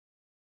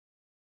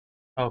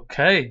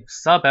Okay,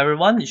 sup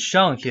everyone, it's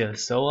Sean here.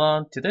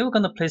 Today we're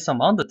gonna play some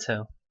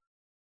Undertale.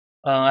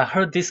 I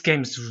heard this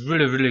game is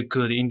really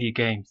good indie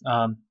game.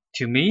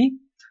 To me,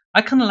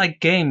 I kind of like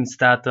games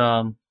that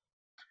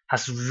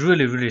has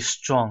really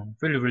strong,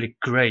 really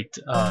great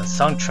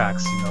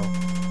soundtracks.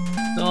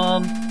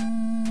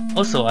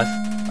 Also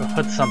I've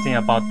heard something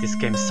about this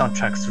game's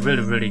soundtracks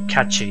really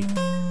catchy.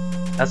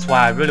 That's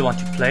why I really want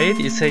to play it.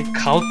 It's a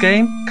cult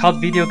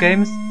video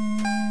games.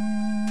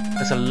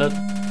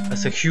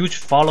 There's a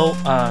huge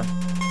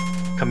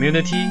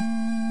community,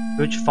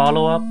 huge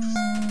follow-ups.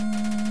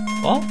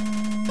 Well,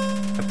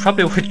 I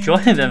probably would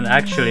join them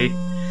actually.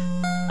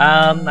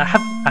 I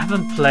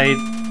haven't played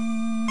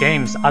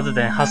games other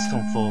than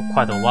Hearthstone for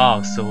quite a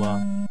while, so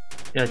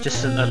yeah,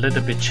 just a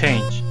little bit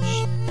change,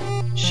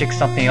 shake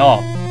something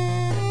up,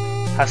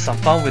 have some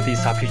fun with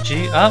this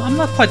RPG. I'm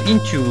not quite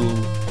into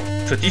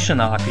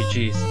traditional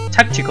RPGs.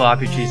 Tactical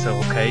RPGs are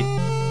okay,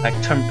 like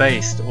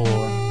turn-based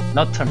or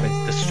not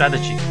turn-based, the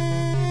strategy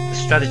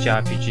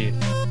RPG,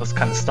 those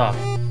kind of stuff.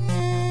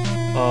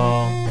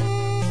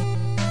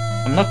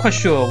 I'm not quite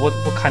sure what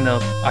kind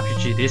of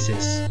RPG this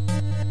is.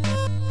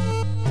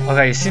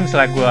 Okay, it seems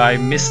like I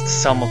missed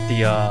some of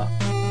the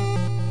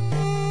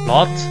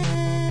plot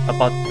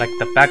about like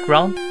the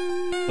background,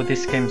 what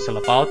this game is all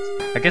about.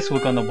 I guess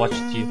we're gonna watch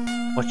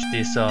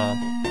this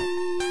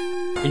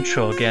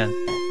intro again.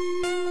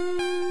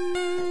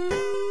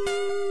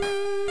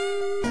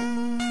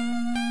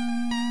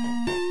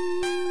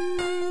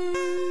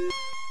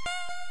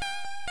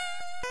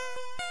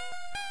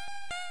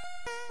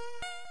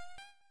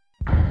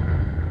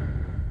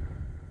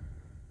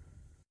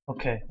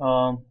 Okay,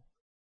 well,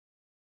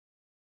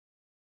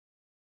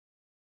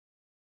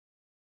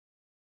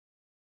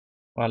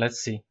 let's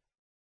see.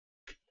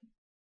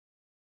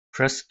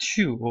 Press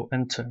 2 or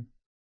enter.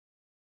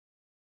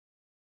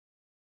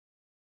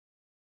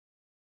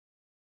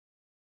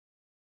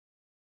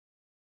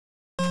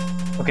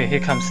 Okay, here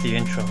comes the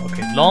intro.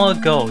 Okay, long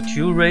ago,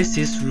 two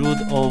races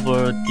ruled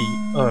over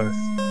the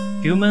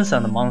earth, humans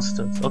and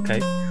monsters. Okay,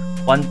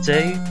 one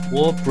day,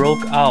 war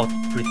broke out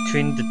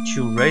between the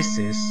two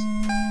races.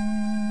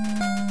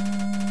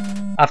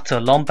 After a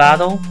long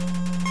battle,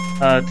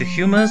 the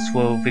humans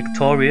were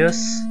victorious.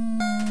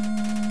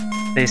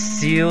 They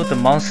sealed the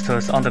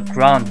monsters on the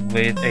ground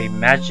with a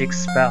magic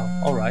spell.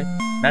 Alright,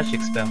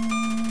 magic spell.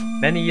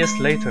 Many years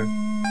later,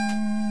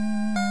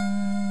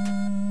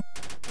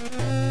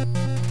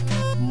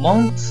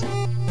 Mount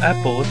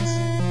Abbott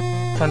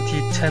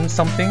 2010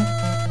 something.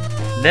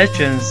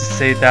 Legends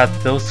say that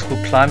those who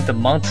climb the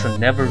mountain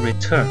never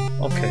return.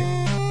 Okay.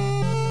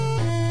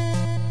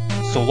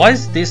 So why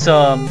is this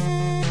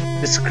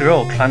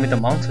girl climbing the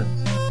mountain?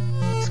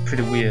 It's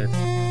pretty weird.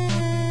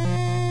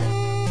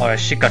 Alright,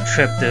 she got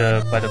tripped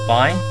by the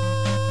vine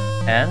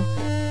and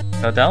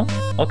fell down.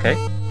 Okay.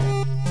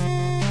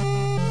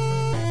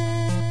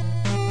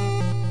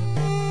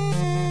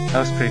 That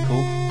was pretty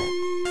cool.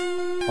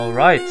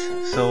 Alright,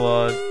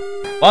 so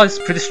well, it's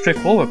pretty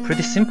straightforward,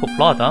 pretty simple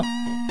plot, huh?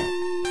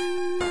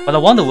 But I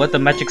wonder where the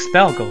magic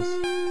spell goes.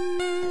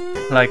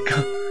 Like,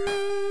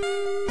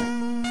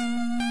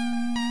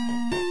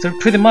 so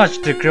pretty much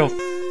the girl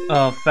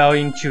fell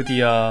into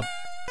the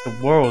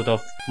world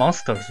of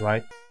monsters,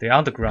 right? The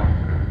underground.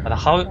 But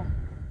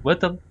where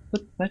the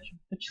magic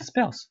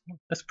spells?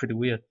 That's pretty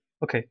weird.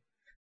 Okay,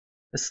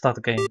 let's start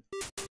the game.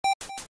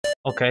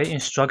 Okay,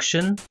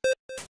 instruction.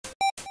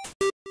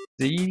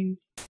 Z,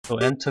 so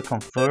enter,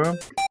 confirm.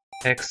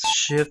 X,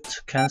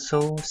 shift,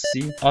 cancel.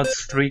 C. Oh,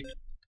 it's three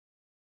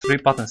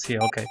buttons here.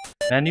 Okay,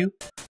 menu.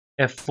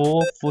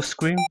 F4, full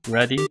screen,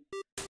 ready.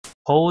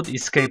 Hold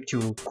escape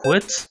to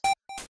quit.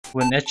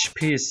 When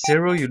HP is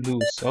 0, you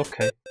lose.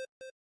 Okay,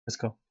 let's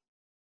go.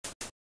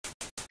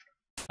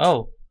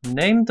 Oh,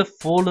 name the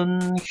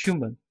fallen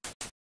human.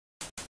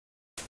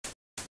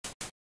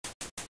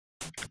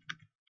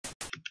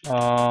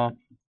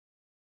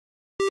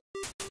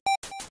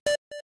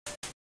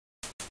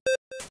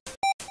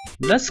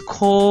 Let's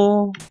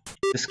call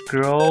this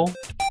girl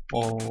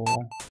or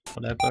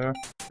whatever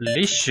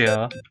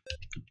Alicia.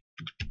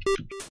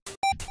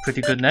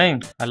 Pretty good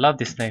name. I love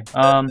this name.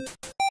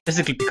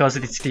 Basically because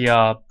it's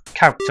the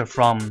character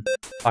from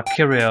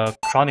Valkyria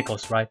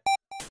Chronicles, right?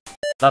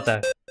 Love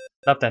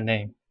that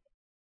name.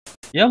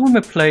 Yeah, we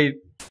may play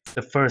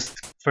the first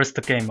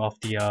game of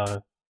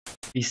the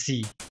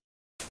PC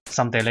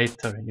someday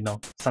later, you know,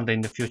 someday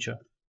in the future.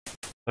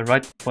 But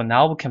right for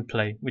now,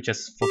 we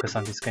just focus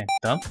on this game.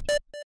 Done.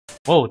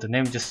 Whoa, the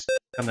name just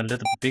got a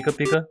little bigger,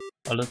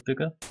 a little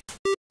bigger.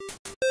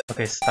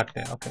 Okay, stuck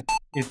there. Okay,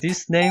 is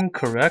this name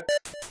correct?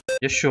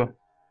 Yeah, sure.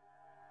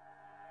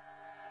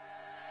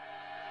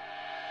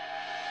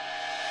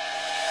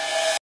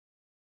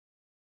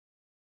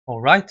 All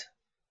right.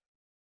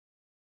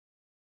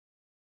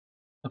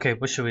 Okay,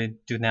 what should we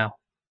do now?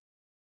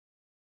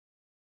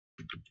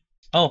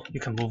 Oh, you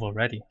can move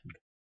already.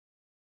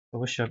 So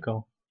where should I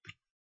go?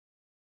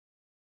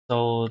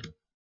 So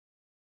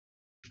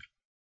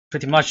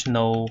pretty much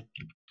no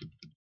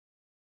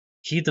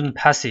hidden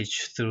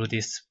passage through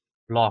these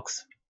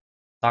blocks.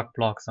 Dark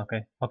blocks,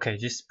 okay. Okay,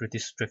 this is pretty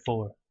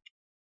straightforward.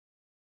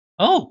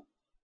 Oh!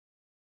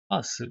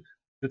 Oh, so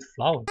good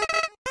flower.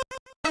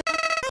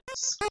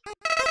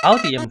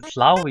 Howdy, I'm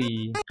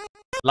Flowey.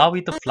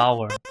 Flowey the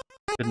flower.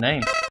 Good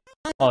name.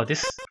 Oh,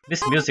 this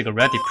music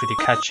already pretty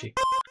catchy.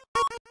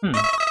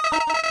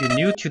 You're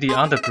new to the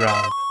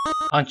underground,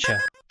 aren't you?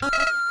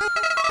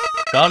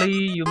 Golly,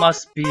 you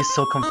must be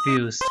so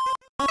confused.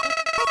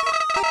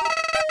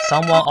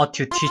 Someone ought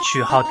to teach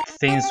you how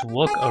things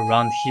work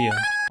around here.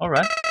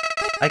 Alright.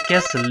 I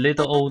guess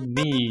little old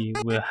me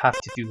will have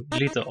to do.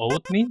 Little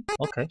old me?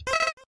 Okay.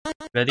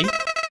 Ready?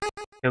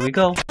 Here we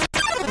go.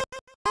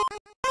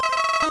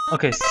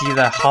 Okay, see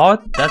that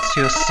heart? That's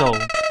your soul.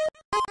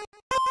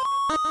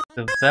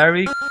 The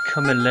very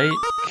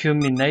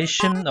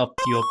culmination of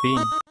your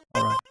being.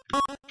 Alright.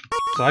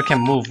 So I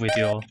can move with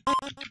your...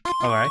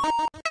 Alright.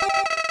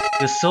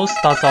 Your soul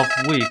starts off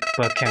weak,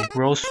 but can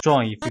grow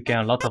strong if you gain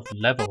a lot of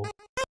level.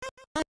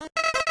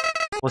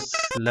 What's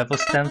level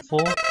stand for?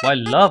 Why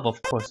love,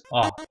 of course.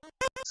 Oh,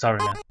 sorry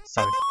man,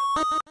 sorry.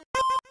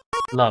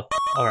 Love,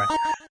 alright.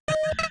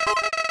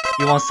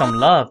 You want some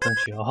love, don't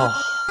you?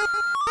 Oh,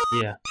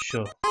 yeah,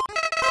 sure.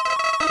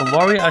 Don't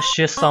worry, I'll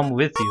share some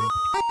with you.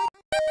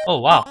 Oh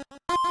wow.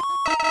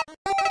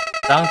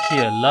 Down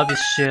here, love is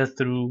shared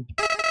through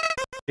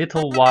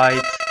little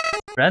white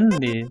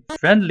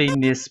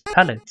friendliness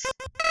pellets.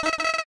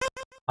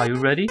 Are you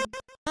ready?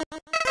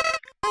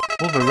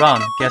 Move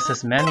around, guess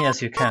as many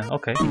as you can.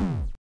 Okay.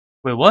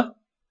 Wait, what?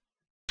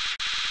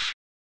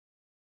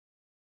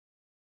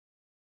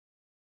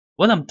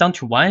 What, I'm down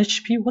to 1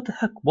 HP? What the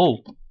heck?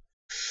 Whoa.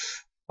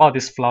 Oh,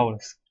 these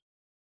flowers.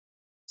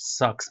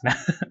 Sucks, man.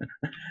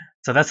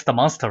 So that's the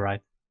monster,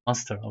 right?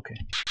 Monster, okay.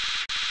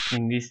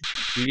 In this,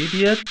 you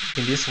idiot,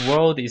 in this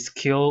world is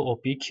kill or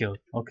be killed.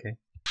 Okay.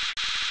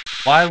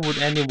 Why would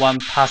anyone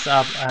pass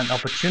up an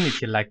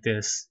opportunity like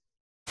this?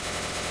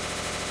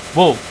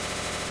 Whoa.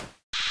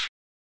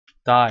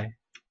 Die.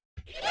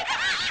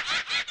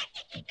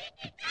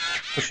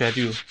 What should I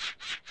do?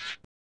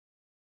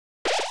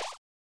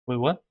 Wait,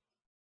 what?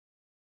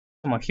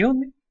 Someone killed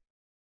me?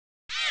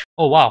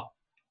 Oh wow.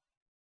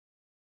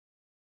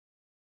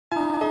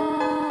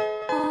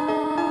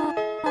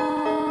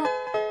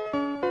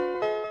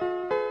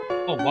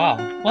 Oh wow,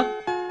 what?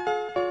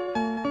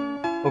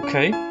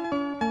 Okay.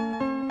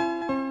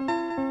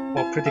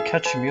 Well, pretty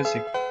catchy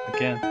music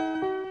again.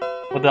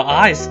 But the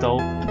eyes though,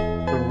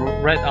 the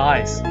red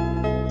eyes,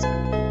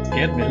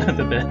 scared me a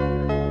little bit.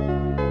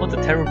 What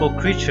a terrible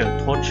creature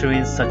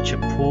torturing such a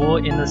poor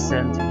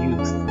innocent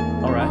youth.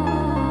 Alright.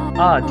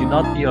 Ah, do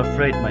not be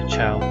afraid, my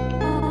child.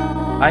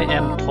 I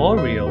am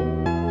Toriel.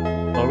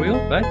 Toriel,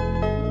 right?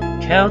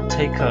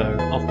 Caretaker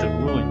of the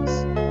ruins.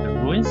 The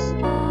ruins?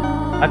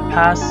 I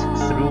pass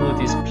through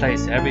this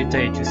place every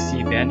day to see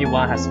if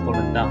anyone has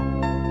fallen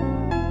down.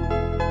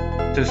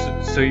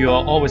 So you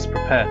are always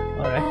prepared,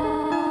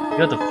 alright?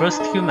 You're the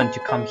first human to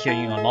come here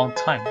in a long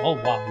time. Oh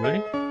wow,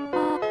 really?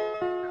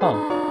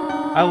 Come.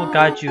 I will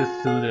guide you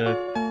through the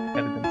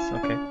evidence,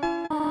 okay.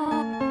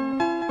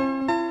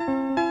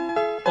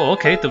 Oh,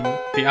 okay,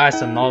 the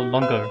eyes are no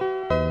longer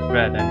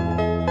red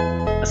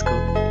anymore. That's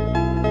cool.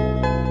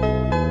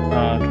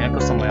 Can I go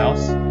somewhere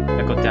else? Can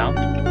I go down?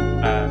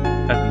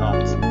 Better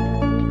not.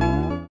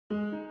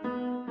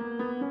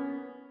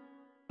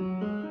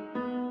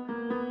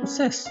 What's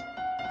this?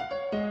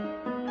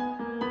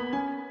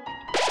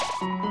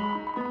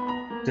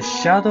 The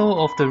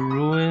shadow of the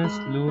ruins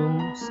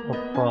looms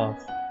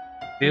above,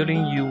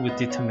 filling you with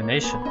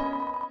determination.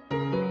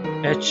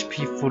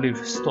 HP fully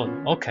restored.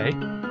 Okay.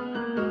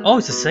 Oh,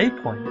 it's a save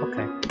point.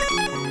 Okay.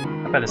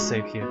 I better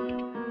save here.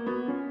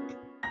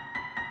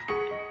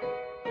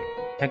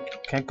 Can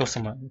I go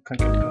somewhere? Can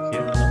I go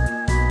here? No.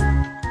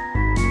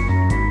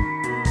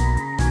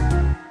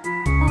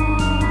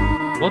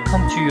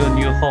 Welcome to your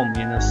new home,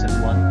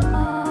 innocent one.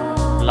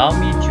 Allow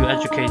me to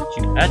educate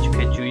you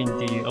in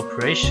the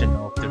operation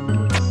of the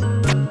ruins.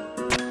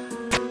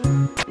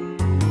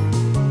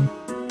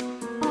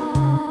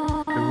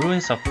 The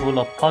ruins are full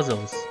of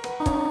puzzles,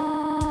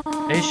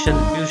 ancient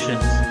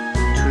fusions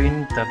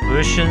between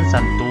diversions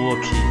and door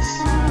keys.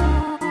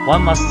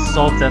 One must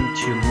solve them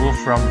to move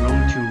from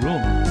room to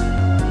room.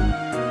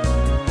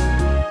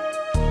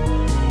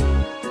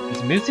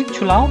 Is music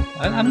too loud?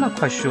 I'm not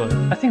quite sure.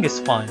 I think it's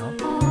fine, huh?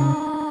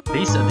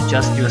 Please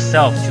adjust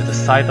yourself to the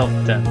sight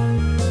of them.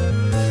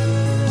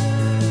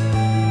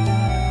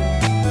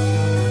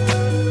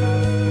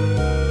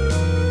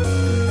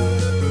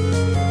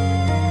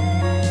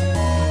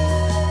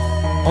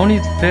 Only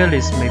the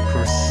fearless may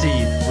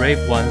proceed,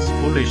 brave ones,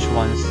 foolish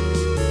ones,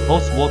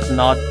 both walk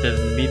not the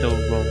middle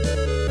road.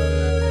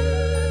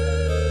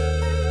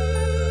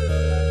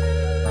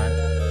 Right.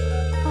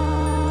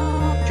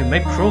 To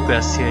make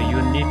progress here,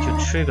 you need to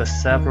trigger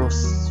several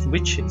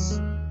switches.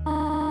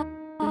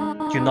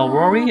 Do not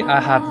worry, I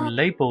have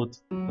labeled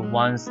the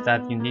ones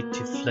that you need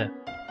to flip.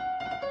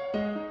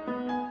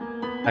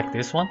 Like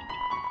this one.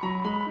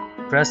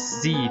 Press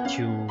Z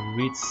to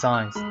read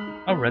signs.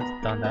 I've already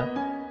done that.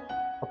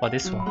 How about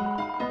this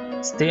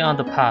one? Stay on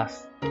the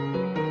path.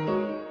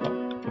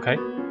 Oh, Okay,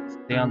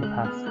 stay on the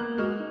path.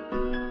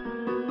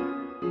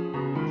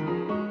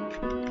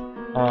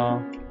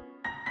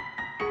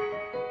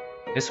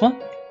 This one?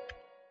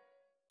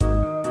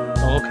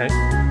 Oh, okay.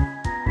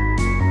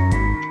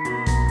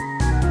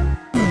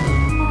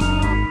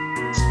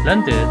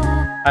 Splendid.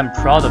 I'm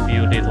proud of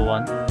you, little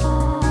one.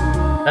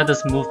 Let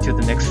us move to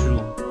the next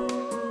room.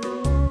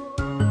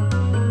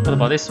 What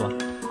about this one?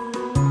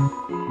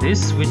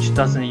 This switch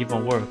doesn't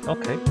even work.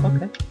 Okay,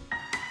 okay.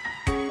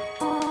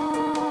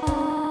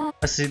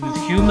 As a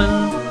human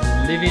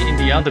living in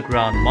the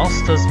underground,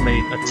 monsters may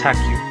attack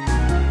you.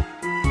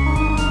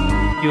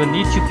 You will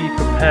need to be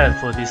prepared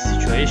for this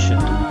situation.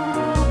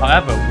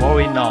 However,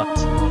 worry not.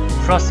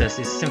 The process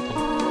is simple.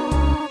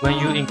 When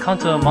you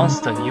encounter a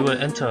monster, you will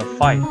enter a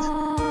fight.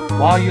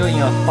 While you're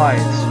in a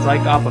fight,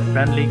 strike up a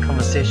friendly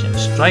conversation.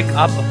 Strike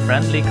up a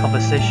friendly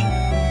conversation.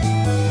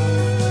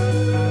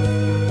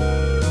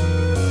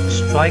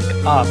 Strike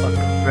up a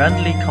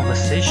friendly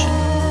conversation.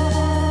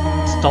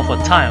 Stop for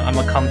time. I'm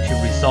gonna come to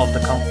resolve the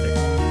conflict.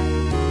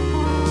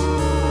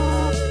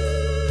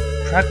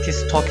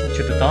 Practice talking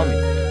to the dummy.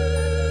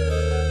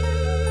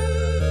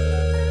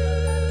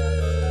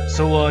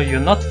 So you're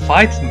not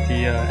fighting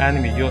the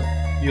enemy.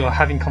 You're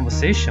having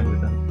conversation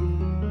with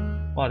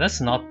them. Wow,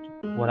 that's not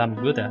what I'm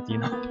good at, you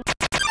know.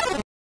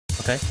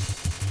 Okay.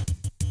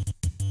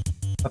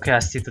 Okay, I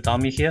see the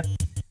dummy here.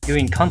 You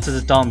encounter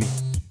the dummy.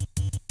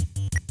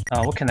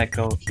 What can I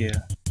go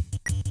here?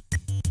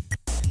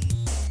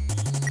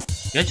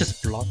 Did I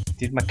just block?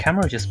 Did my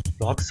camera just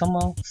block some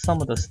of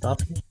the stuff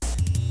here?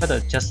 Better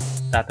adjust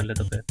that a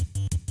little bit.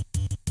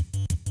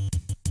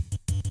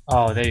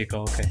 Oh, there you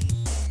go. Okay.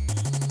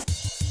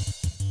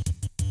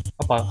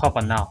 How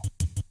about now?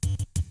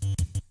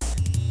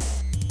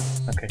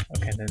 Okay,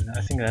 then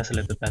I think that's a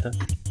little bit better.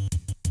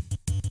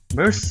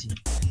 Mercy.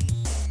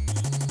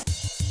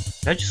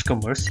 Did I just go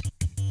mercy?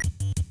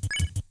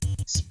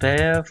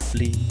 Spare,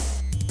 flee.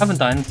 Haven't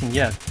done anything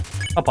yet.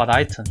 How about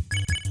item?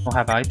 Don't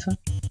have item?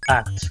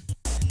 Act.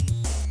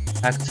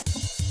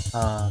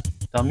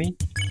 Dummy.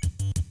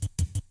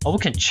 Oh, we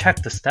can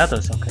check the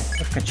status. Okay,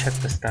 we can check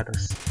the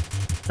status.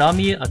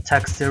 Dummy,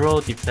 attack 0,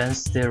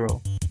 defense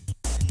 0.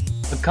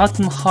 A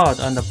cotton heart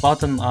on the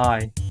bottom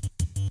eye.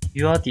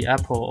 You are the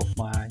apple of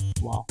my eye.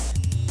 Wow.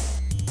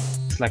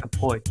 It's like a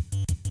poet.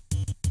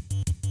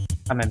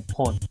 I mean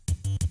pawn.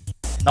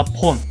 Not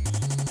pawn.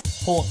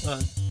 Pawn.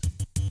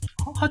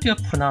 How do you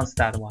pronounce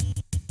that one?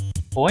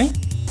 Point?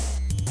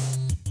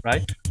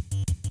 Right?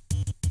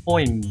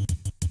 Point.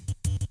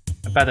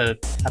 I better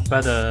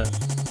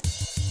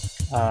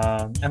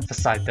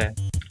emphasize that.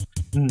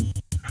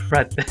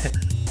 Right there.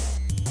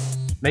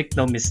 Make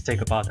no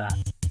mistake about that.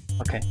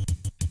 Okay.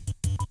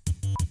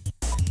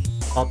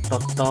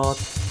 Dot.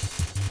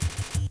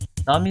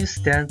 Dummy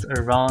stands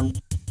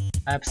around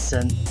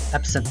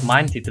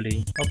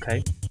absent-mindedly.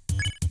 Okay.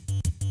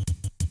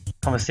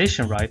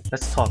 Conversation, right?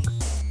 Let's talk.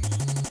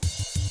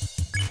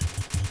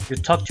 You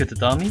talk to the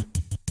dummy?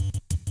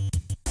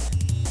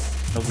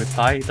 No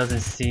reply. It doesn't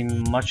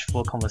seem much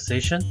for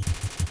conversation.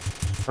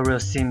 Ariel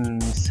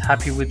seems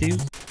happy with you.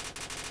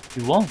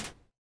 You won.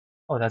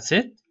 Oh, that's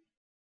it?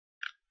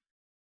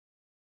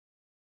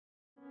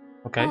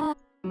 Okay.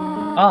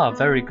 Ah,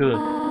 very good.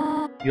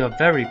 You are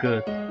very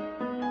good.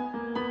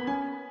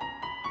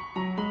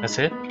 That's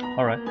it?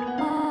 Alright.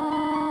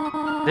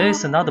 There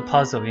is another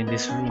puzzle in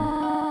this room.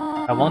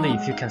 I wonder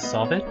if you can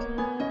solve it?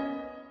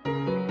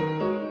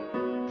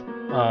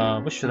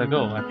 Where should I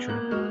go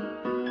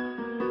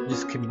actually?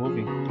 Just keep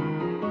moving.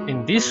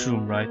 In this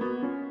room, right?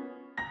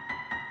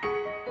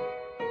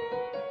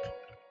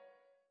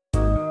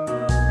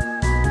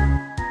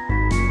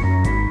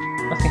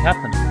 Nothing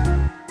happened.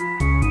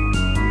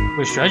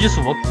 Wait, should I just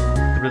walk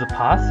through the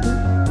path?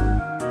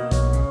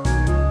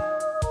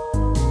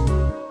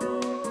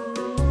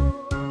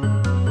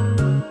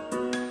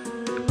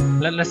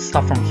 Let's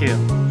start from here,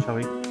 shall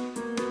we?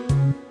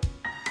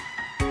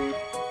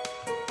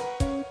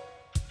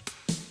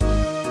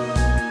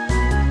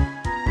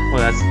 Oh,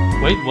 that's...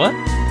 Wait, what?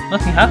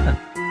 Nothing happened.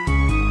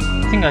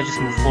 I think I just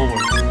moved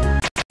forward.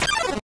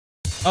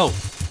 Oh.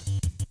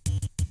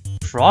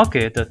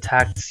 Frogget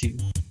attacked you.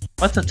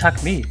 What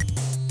attacked me?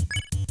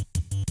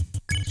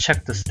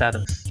 Check the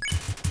status.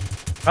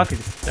 Frogget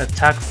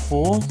attack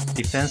 4,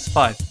 defense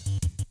 5.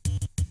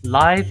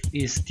 Life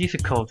is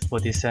difficult for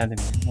this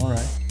enemy.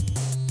 Alright.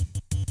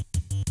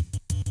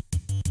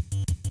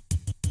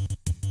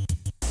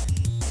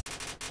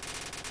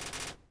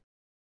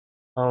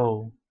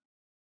 Oh,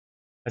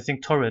 I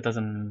think Toria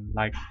doesn't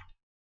like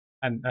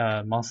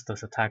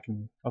monsters attacking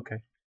me.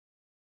 Okay.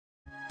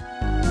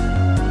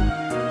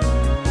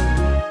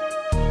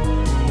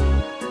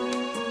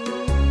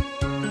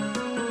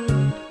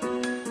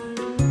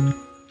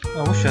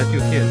 Oh, what should I do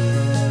here?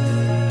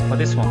 Oh,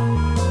 this one.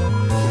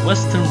 The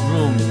western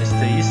room is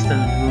the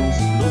eastern room's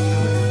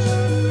blueprint.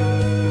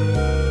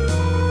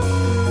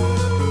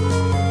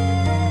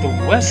 The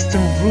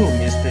western room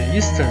is the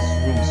eastern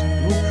room's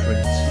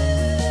blueprint.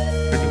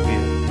 Pretty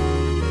weird.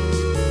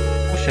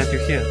 What should I do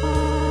here?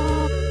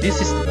 This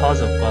is the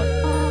puzzle, but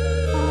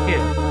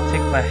here,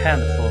 take my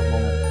hand for a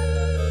moment.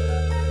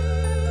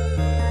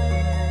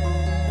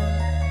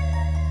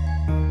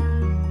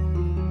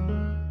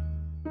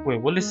 Wait,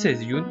 what is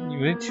this? You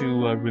need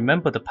to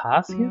remember the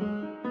past here?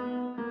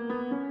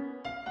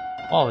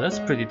 Oh, that's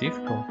pretty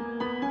difficult.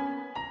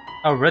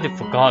 I already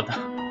forgot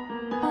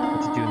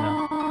what to do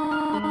now.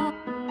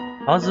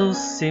 Puzzles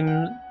seem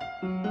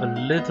a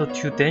little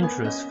too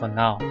dangerous for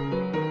now.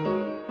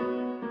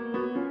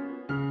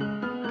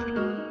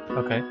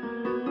 Okay.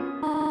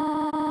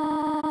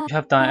 You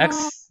have done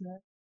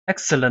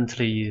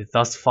excellently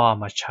thus far,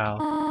 my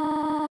child.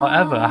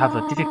 However, I have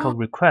a difficult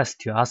request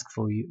to ask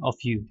of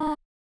you.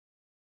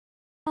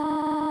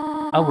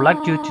 I would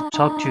like you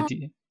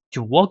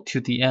to walk to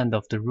the end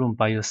of the room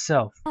by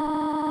yourself.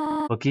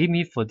 Forgive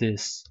me for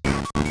this.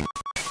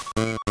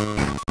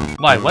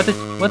 Why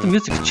the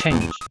music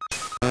change?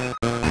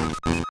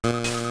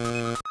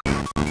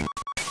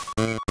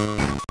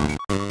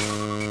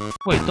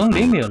 Wait, don't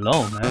leave me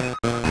alone, man.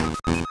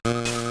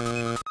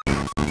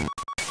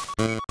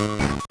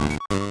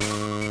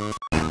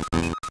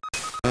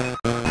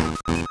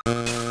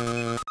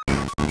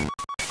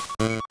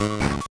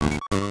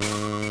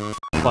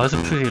 Wow, it's a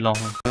pretty long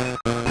one.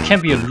 It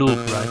can't be a loop,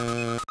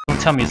 right? Don't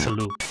tell me it's a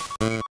loop.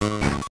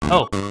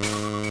 Oh.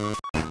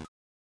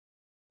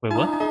 Wait,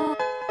 what?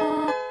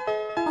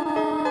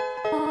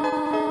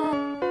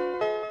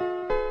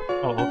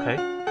 Oh, okay.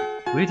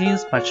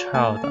 Greetings, my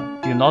child.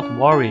 Do not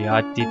worry,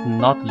 I did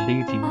not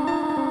leave you.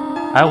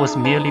 I was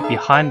merely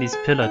behind this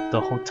pillar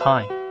the whole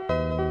time.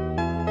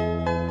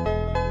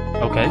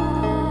 Okay.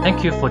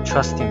 Thank you for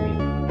trusting me.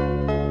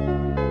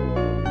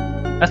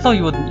 I thought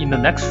you were in the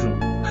next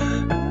room.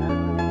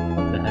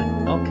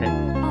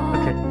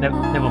 Okay,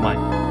 never mind.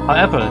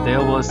 However,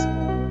 there was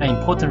an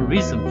important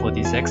reason for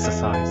this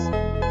exercise.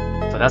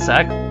 So that's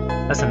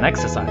an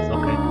exercise,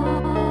 okay.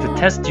 To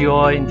test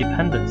your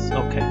independence,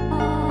 okay.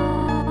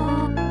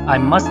 I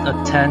must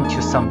attend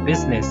to some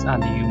business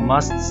and you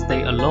must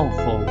stay alone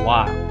for a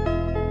while.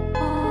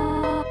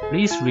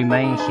 Please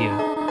remain here.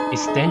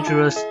 It's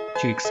dangerous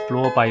to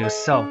explore by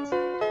yourself.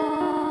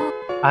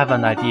 I have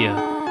an idea.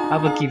 I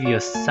will give you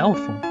a cell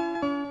phone.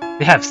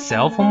 They have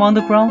cell phone on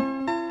the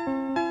ground?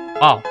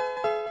 Wow.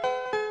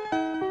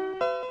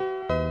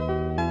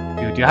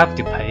 Do you have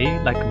to pay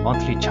like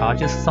monthly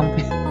charges or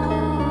something?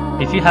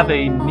 If you have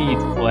a need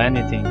for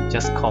anything,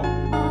 just call.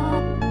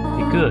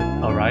 Be good,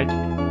 alright?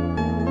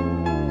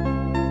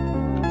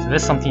 So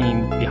there's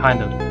something behind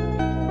them.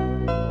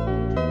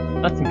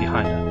 Nothing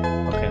behind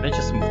that. Okay, let's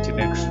just move to the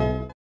next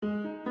room.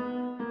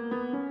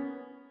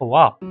 Oh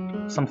wow,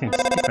 something's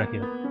different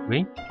here.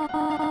 Ring?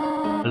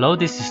 Hello,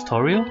 this is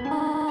Torio?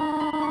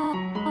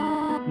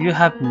 You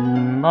have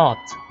not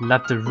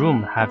left the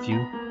room, have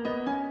you?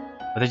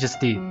 But I just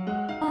did.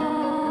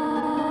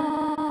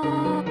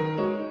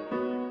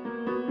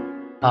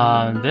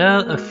 There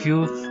are a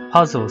few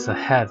puzzles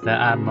ahead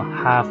that I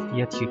have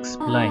yet to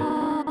explain.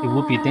 It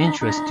would be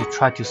dangerous to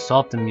try to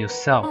solve them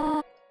yourself.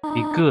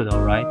 Be good,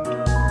 alright?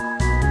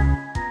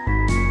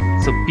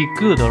 So be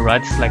good,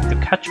 alright, is like the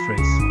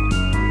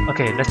catchphrase.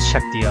 Okay, let's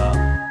check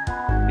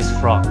this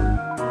frog.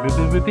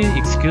 Ruby,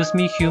 excuse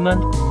me,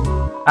 human?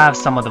 I have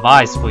some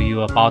advice for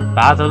you about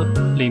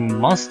battling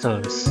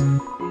monsters.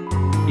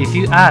 If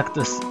you act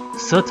a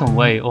certain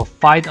way or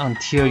fight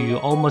until you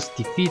almost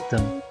defeat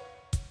them.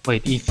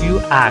 Wait, if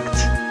you act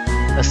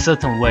a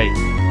certain way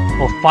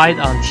or fight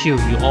until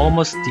you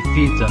almost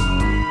defeat them,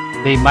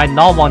 they might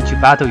not want to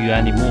battle you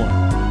anymore.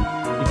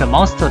 If a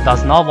monster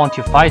does not want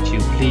to fight you,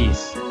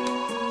 please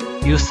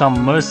use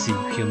some mercy,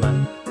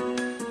 human.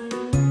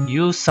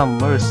 Use some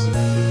mercy.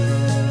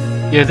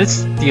 Yeah, this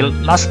is the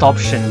last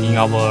option in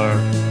our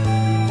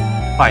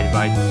fight,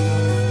 right?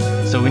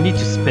 So we need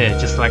to spare,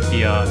 just like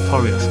the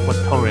what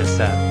Torio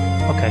said.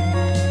 Okay.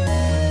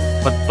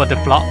 But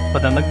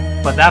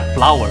that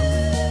flower,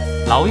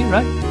 Flowey,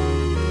 right?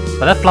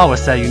 But that flower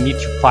said you need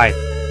to fight,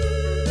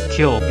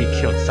 kill, be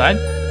killed. So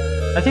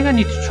I think I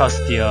need to trust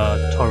the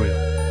Torio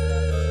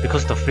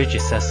because the fridge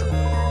says so.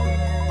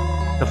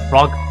 The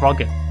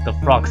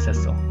frog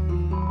says so.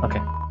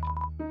 Okay.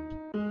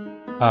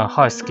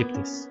 How I skip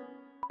this?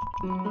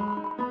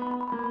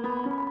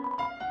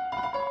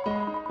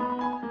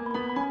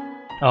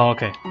 Oh,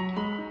 okay.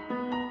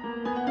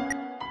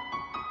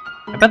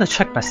 I better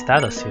check my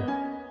status here.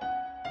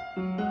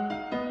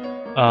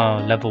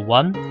 Level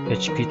 1,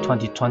 HP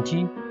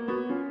 2020.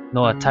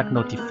 No attack,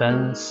 no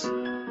defense.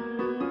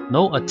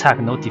 No attack,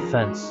 no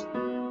defense.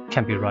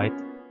 Can be right.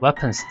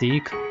 Weapon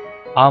stick,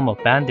 armor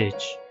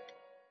bandage.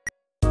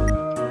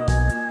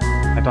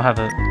 I don't have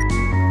a.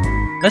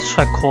 Let's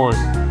try cause.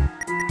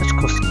 Let's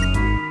cause.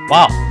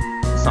 Wow,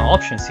 some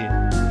options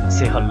here.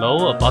 Say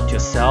hello about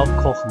yourself.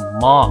 Call her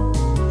mom.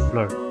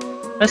 Flirt.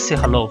 Let's say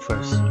hello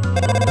first.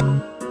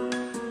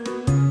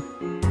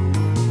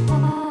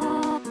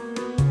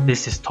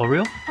 This is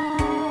Torio.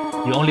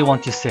 You only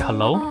want to say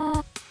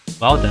hello?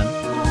 Well then.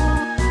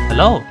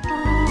 Hello.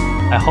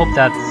 I hope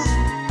that's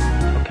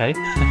okay.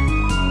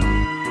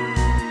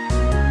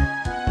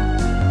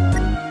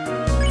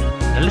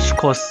 Let's of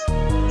course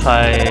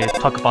try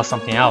talk about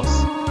something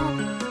else.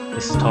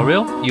 This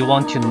tutorial? You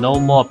want to know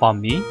more about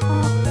me?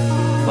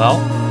 Well,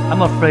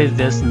 I'm afraid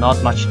there's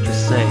not much to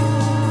say.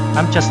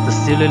 I'm just a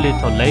silly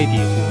little lady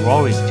who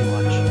worries too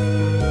much.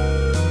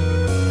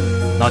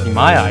 Not in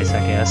my eyes, I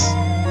guess.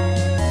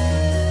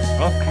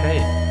 Okay.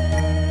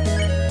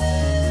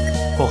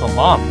 For her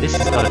mom, this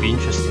is gotta be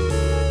interesting.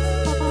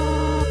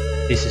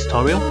 This is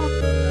tutorial?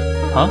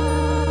 Huh?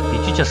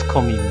 Did you just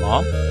call me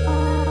mom?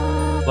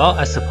 Well,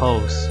 I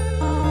suppose.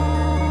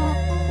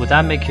 Would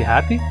that make you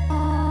happy?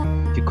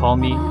 If you call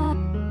me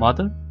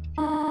mother?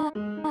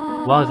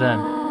 Well then,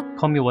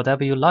 call me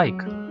whatever you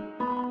like.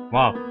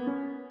 Wow.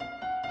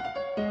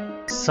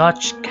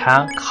 Such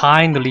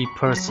kindly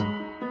person.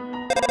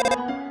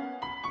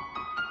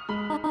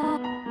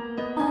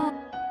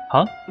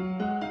 Huh?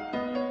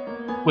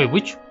 Wait,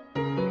 which?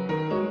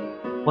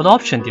 What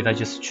option did I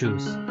just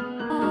choose?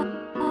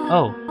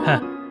 Oh,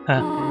 ha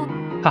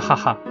ha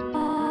ha.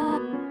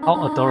 How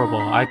adorable,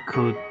 I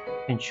could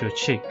pinch your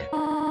cheek.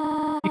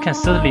 You can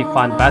certainly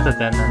find better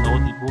than an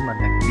old woman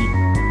like me.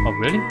 Oh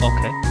really?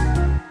 Okay.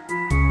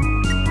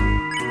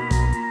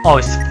 Oh,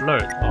 it's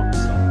flirt. Oh,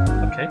 so,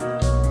 okay.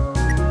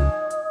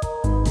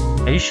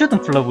 And you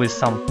shouldn't flirt with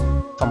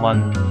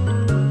someone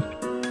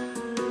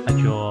at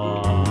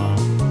your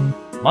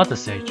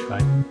mother's age,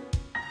 right?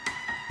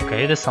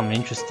 Okay, there's some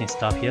interesting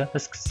stuff here.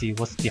 Let's see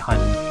what's behind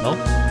it. No?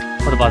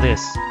 What about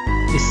this?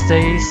 It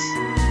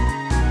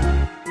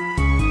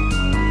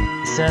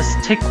says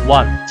take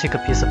one. Take a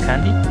piece of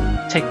candy.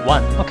 Take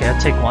one. Okay,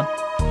 I'll take one.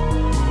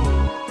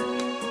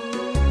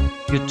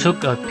 You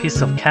took a piece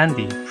of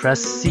candy.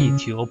 Press C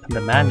to open the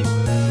menu.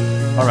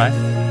 Alright.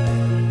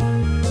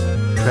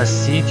 Press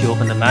C to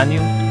open the menu.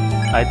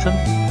 Item.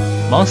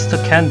 Monster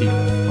candy.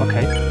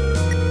 Okay.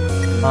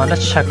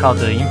 Let's check out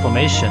the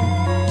information.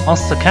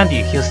 Monster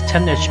candy heals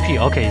 10 HP.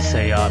 Okay, it's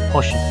a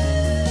potion.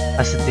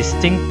 Has a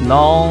distinct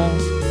non...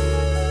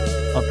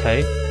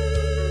 Okay.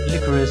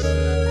 Licorice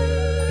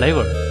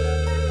flavor.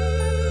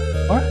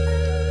 Alright.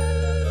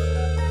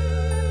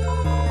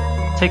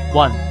 Take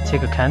one.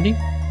 Take a candy.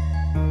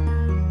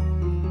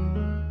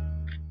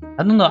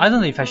 I don't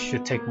know if I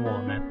should take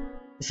more, man.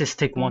 It says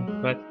take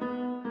one, but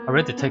I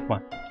already take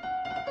one.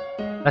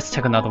 Let's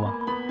take another one.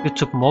 You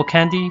took more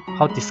candy?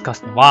 How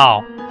disgusting.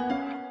 Wow.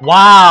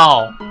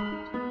 Wow!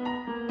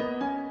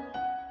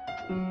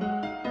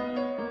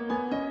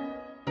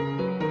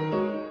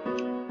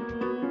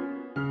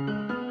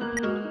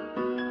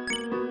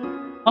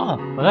 Oh,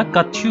 well that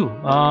got two.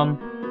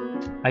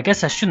 I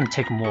guess I shouldn't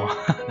take more.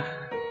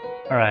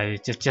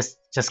 Alright,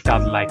 just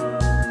got like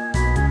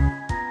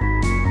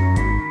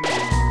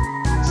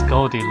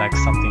scolded like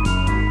something.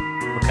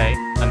 Okay,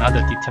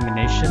 another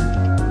determination.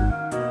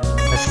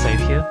 Let's save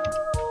here.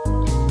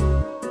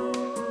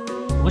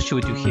 What should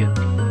we do here?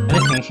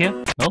 Anything here?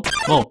 No?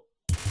 Oh.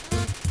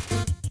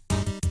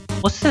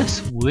 What's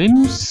this?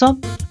 Whimsun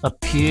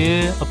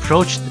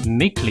approached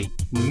meekly.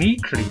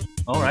 Meekly.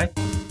 Alright.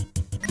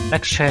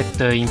 Let's check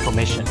the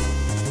information.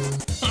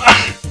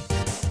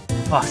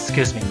 Oh,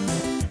 excuse me.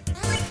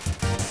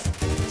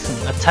 So,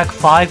 attack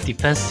 5,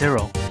 defense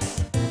 0.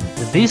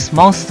 This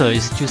monster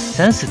is too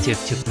sensitive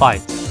to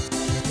fight.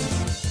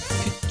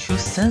 Too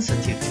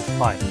sensitive to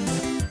fight.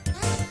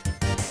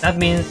 That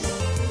means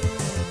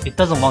it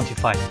doesn't want to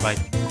fight, right?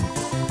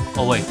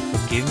 Oh wait,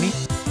 forgive me?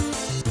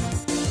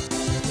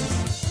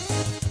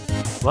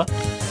 What?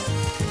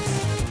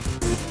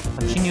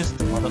 Continues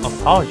the mother.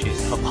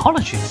 Apologies.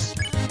 Apologies?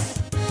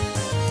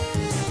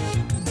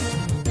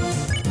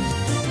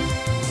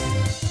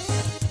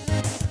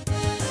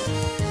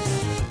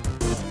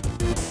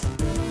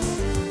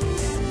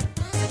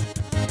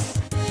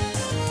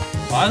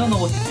 I don't know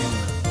what to do.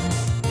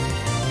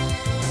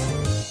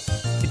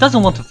 He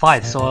doesn't want to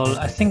fight, so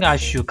I think I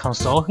should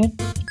console him.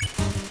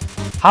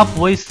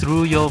 Halfway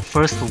through your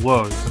first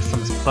word,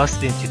 Person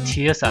bursts into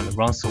tears and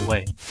runs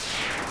away.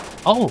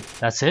 Oh,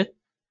 that's it?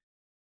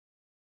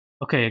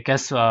 Okay, I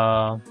guess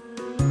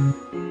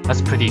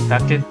that's pretty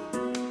effective.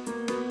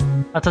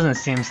 That doesn't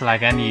seem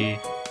like any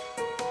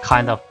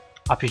kind of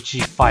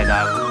RPG fight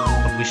I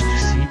would wish to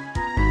see.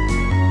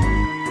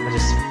 I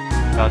just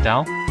fell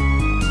down.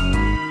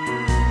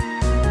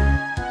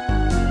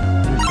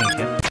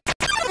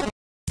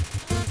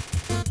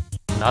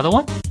 Another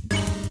one?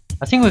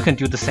 I think we can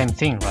do the same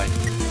thing, right?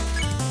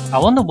 I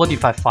wonder what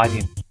if I fight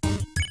him.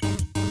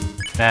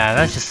 Nah,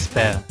 let's just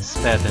spare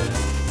the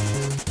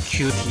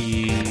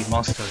cutie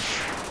monsters.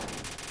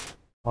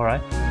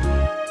 Alright.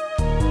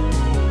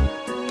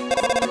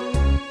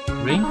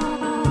 Ring?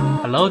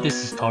 Hello,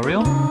 this is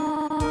tutorial.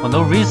 For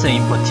no reason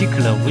in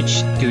particular,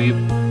 which do you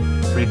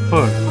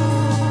prefer?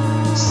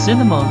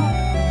 Cinnamon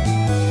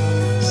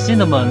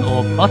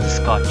or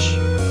butterscotch?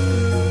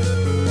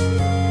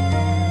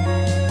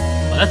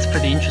 That's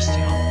pretty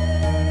interesting.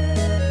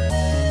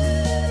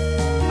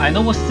 I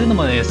know what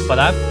cinnamon is, but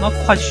I'm not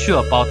quite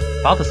sure about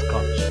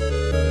butterscotch.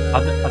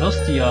 Are those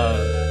the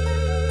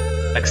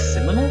like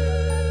similar?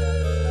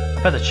 I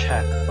better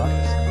check.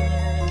 Butterscotch.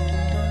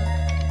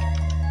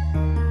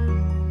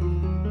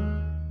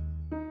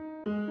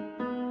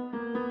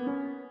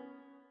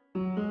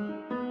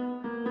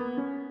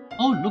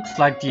 looks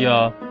like the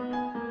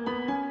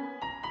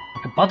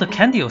like a butter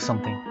candy or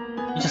something.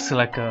 It's just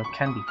like a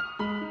candy.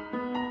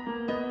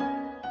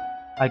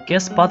 I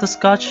guess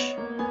butterscotch.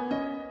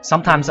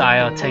 Sometimes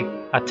I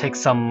take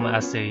some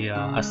as a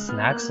as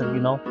snacks, you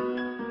know.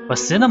 But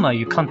cinnamon,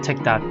 you can't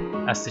take that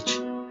as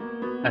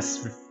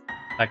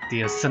like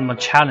the cinnamon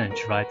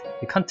challenge, right?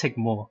 You can't take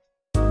more.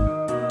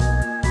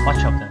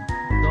 Much of them.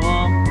 So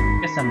I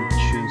guess I'm gonna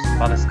choose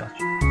butterscotch.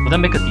 Would that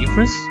make a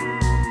difference?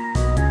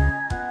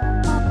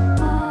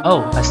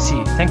 Oh, I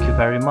see. Thank you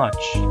very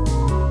much.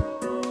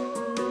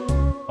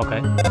 Okay.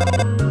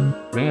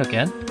 Ring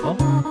again. Oh,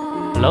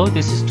 hello.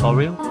 This is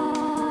Toriel.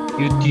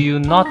 Do you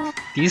not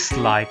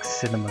dislike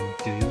cinnamon,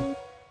 do you?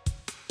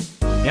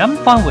 Yeah, I'm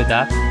fine with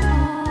that.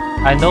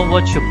 I know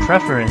what your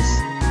preference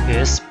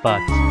is,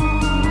 but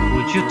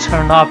would you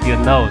turn up your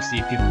nose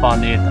if you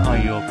found it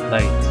on your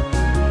plate?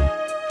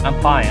 I'm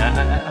fine.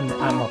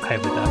 I'm okay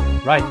with that.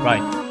 Right.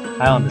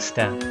 I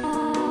understand.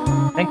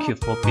 Thank you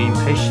for being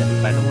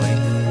patient, by the way.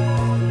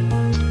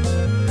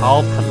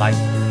 How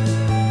polite.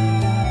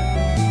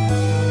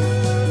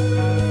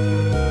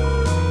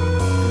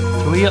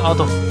 Three out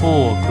of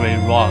 4 gray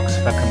rocks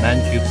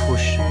recommend you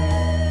push.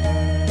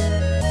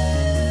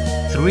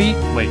 3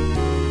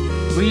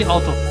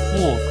 out of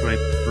 4 gray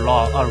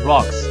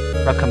rocks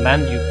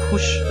recommend you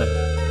push them.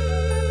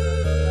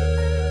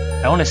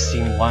 I only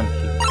seen one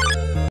here.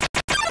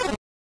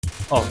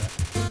 Oh,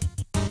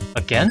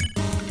 again?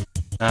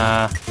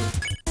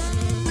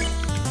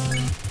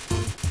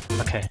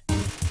 Okay.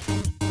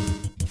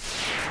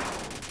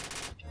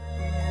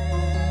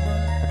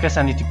 I guess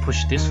I need to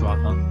push this rock,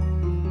 huh?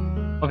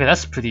 Okay,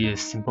 that's pretty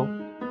simple.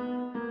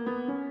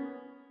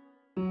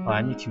 Oh,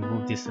 I need to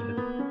move this a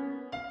little.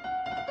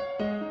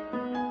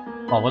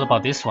 Oh, what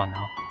about this one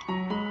now?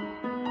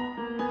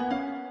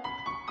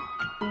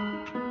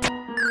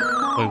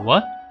 Wait,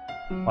 what?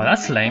 Oh,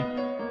 that's lame.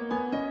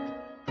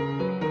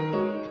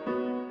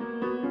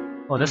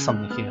 Oh, there's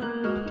something here.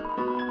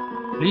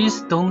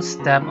 Please don't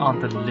step on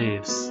the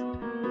leaves.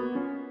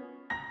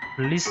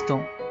 Please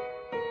don't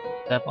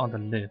step on the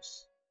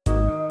leaves.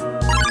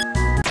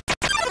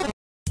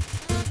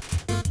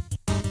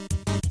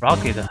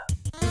 Rocket.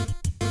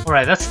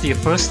 Alright, that's the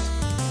first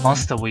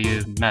monster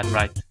we met,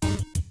 right?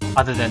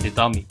 Other than the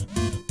dummy.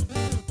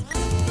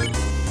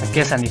 I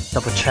guess I need to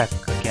double check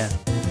again.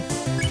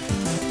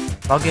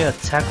 Rocket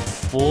attack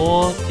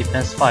 4,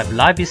 defense 5.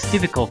 Life is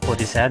difficult for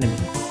this enemy.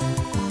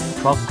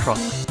 Croc.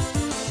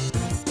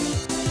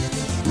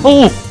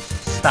 Oh!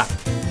 Stop.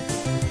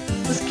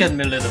 This scared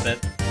me a little bit.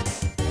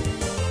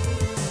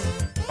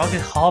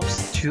 Rocket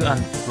hops to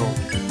and fro.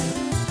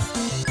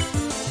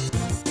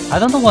 I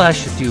don't know what I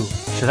should do.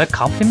 Should I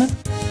compliment?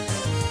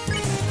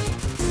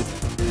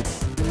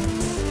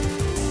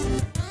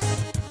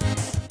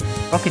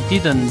 Rocket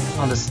didn't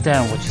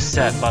understand what you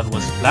said, but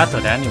was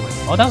flattered anyway.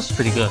 Oh, that was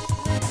pretty good.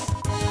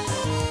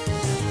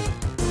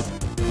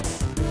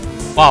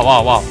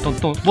 Wow. Don't,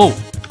 whoa!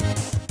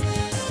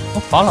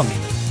 Don't follow me.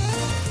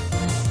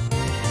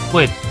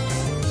 Wait.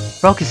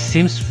 Rocket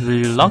seems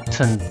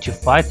reluctant to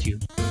fight you.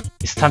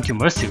 It's time to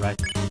mercy,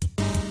 right?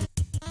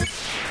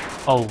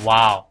 Oh,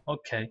 wow.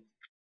 Okay.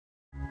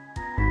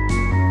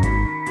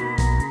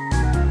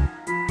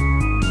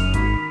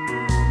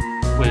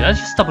 Wait, let's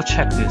just double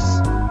check this.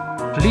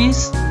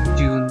 Please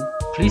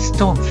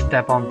don't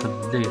step on the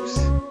leaves.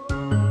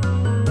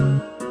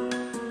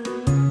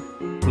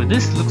 Wait,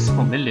 this looks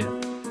familiar.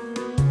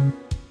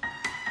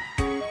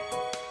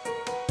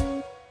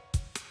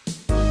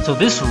 So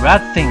these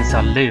red things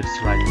are leaves,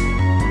 right?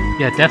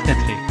 Yeah,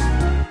 definitely.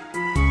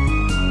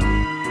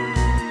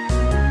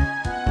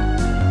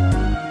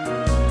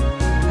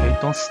 Okay,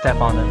 don't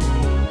step on it.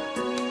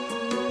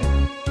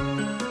 Okay.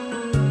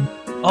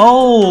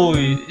 Oh,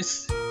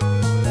 it's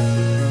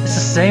the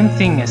same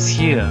thing as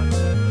here.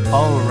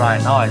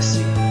 Alright, now I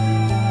see.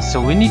 So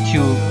we need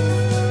to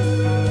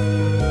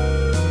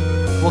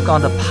work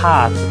on the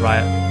path,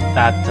 right?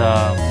 That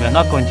we're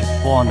not going to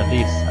fall on the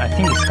leaves. I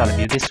think it's gotta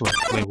be this way.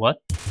 Wait,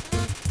 what?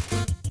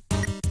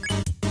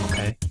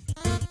 Okay.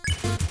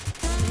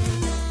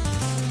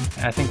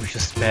 I think we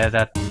should spare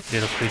that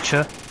little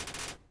creature.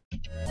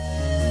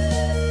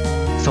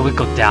 So we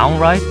go down,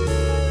 right?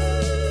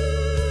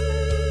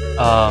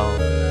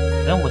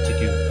 Then what to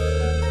do?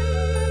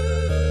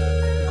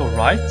 Go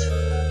right?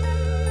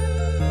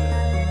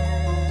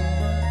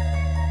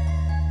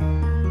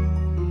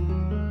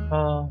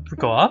 We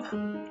go up?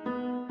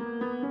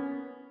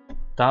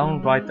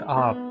 Down, right,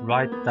 up,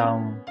 right,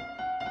 down.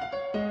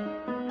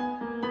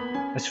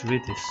 Let's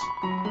read this.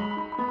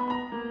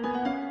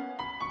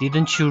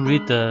 Didn't you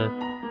read the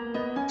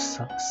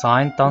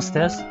sign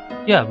downstairs?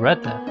 Yeah, I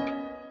read that.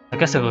 I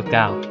guess I go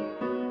down.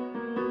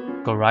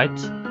 Go right.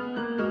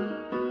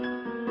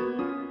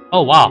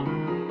 Oh wow.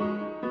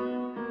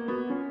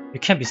 You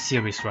can't be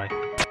serious, right?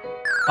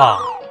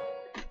 Ah.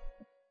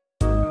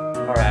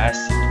 Alright, I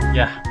see.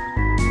 Yeah.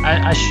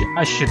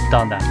 I should have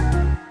done that.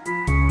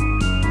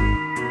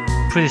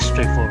 Pretty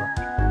straightforward.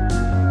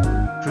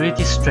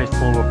 Pretty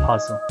straightforward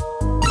puzzle.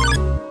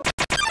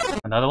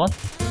 Another one?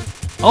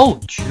 Oh,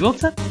 2 of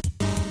them?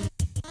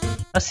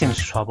 That seems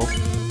trouble.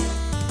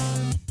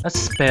 Let's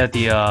spare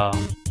the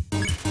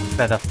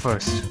better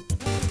first.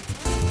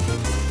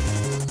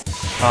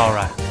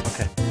 Alright,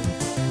 okay.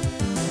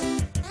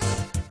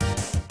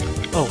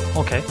 Oh,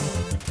 okay.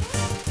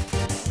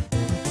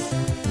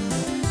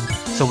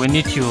 So we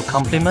need to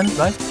compliment,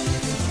 right?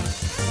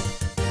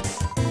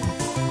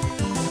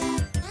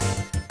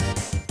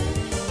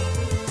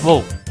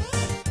 Whoa.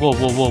 Whoa,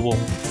 whoa, whoa, whoa.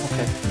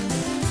 Okay.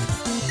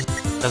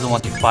 Doesn't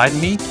want to fight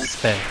me?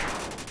 Spare.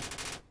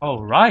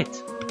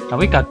 Alright. Now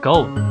we got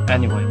gold.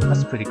 Anyway,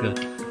 that's pretty good.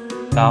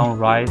 Down,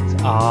 right,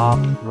 up,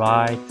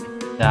 right,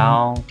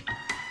 down,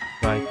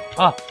 right,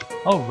 up.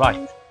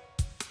 Alright.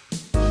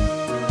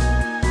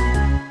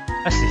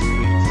 I see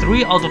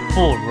 3 out of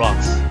 4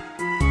 rocks.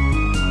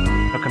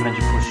 Recommend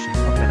you push.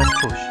 Okay, let's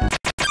push.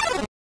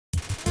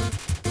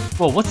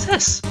 Whoa, what's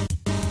this?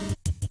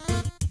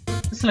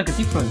 It's like a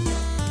different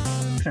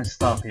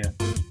stuff here.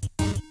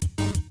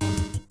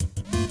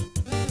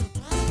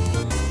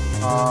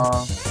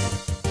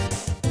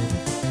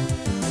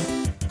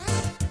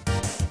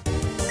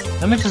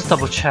 Let me just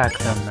double check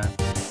them then.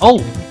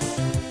 Oh!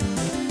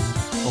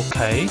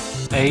 Okay,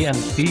 A and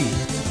B.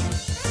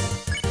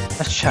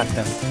 Let's check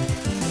them.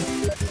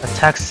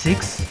 Attack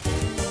 6.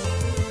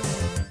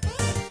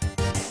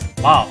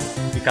 Wow,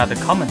 we got a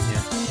comment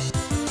here.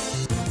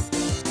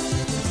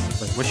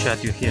 Wait, what should I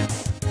do here?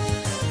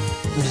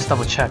 Let me just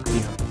double check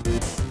here.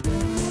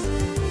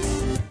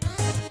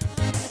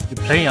 You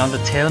playing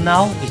Undertale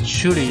now? It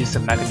truly is a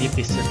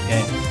magnificent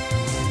game.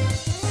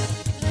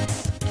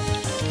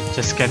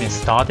 Just getting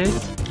started.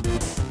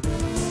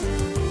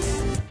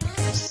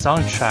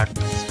 Soundtrack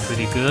is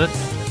pretty good.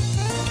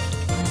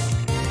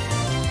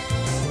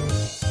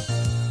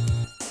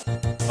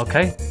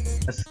 Okay,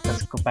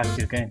 let's go back to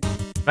the game.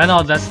 Right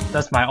now,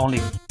 that's my only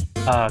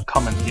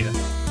comment here.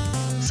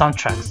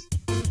 Soundtracks.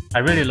 I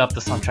really love the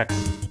soundtracks.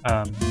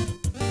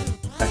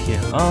 Right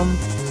here.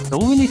 So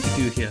what we need to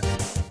do here?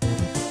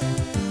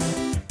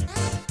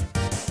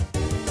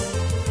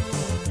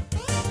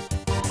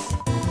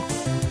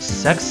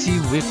 Sexy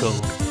wiggle.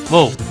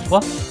 Whoa,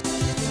 what?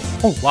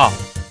 Oh wow.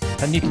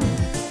 I need to.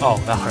 Oh,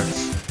 that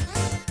hurts.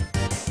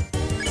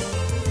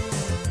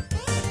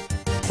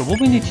 So what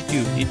we need to do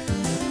is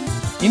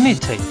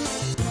imitate.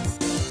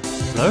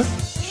 Flirt?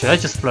 Should I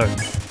just flirt?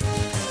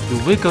 You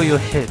wiggle your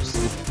hips.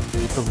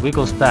 The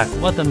wiggles back.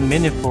 What a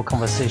meaningful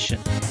conversation.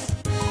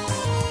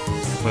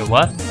 Wait,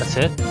 what? That's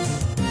it?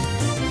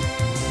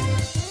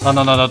 No,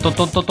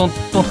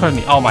 don't hurt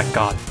me. Oh my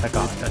god, I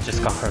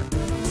just got hurt.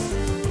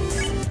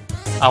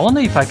 I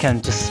wonder if I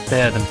can just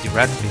spare them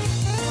directly.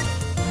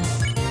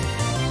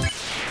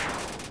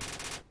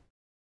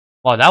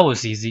 Wow, that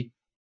was easy.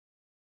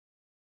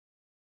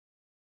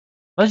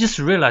 I just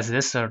realized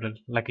there's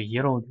like a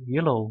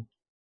yellow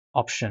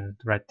option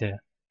right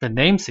there. The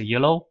name's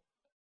yellow,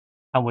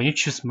 and when you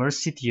choose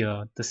Mercy,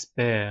 the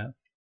spare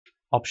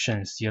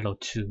option is yellow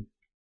too.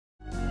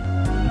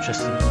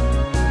 Interesting.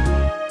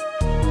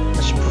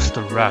 I should push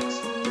the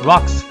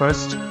rocks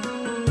first.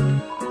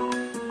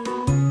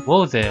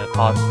 Whoa there,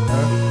 partner.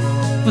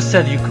 Who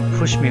said you could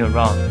push me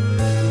around?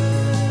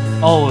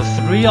 Oh,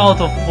 3 out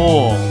of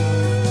 4.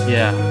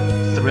 Yeah,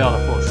 3 out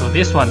of 4. So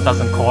this one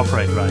doesn't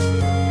cooperate, right?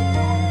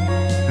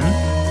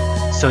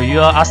 So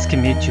you are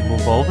asking me to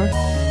move over?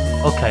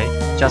 Okay,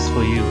 just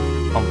for you,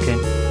 pumpkin.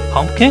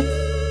 Pumpkin?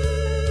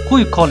 Who are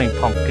you calling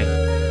pumpkin?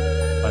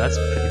 Oh, that's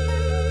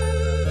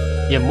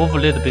pretty. Yeah, move a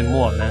little bit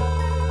more, man.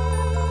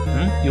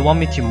 You want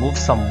me to move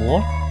some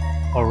more?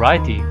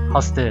 Alrighty,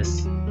 how's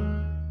this?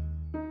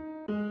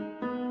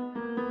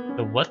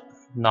 The what?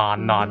 Nah,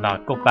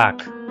 go back.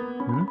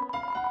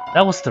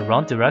 That was the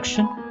wrong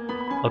direction?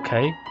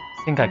 Okay,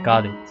 I think I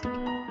got it.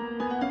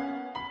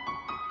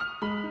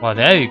 Well,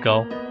 there you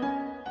go.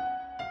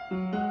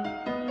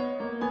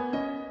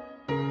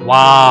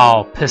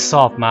 Wow, piss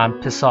off, man,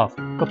 piss off.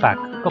 Go back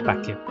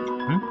here.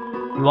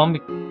 You want me?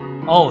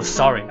 Oh,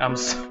 sorry, I'm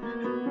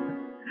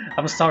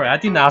sorry, I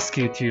didn't ask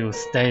you to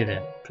stay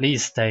there.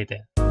 Please stay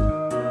there.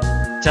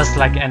 Just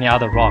like any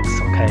other rocks,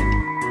 okay?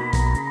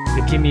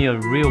 You give me a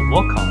real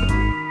workout.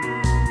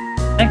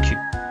 Thank you.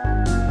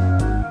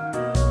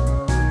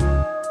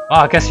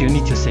 Oh, I guess you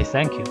need to say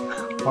thank you.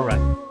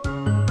 Alright.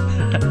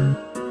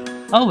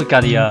 Oh, we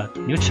got a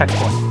new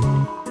checkpoint.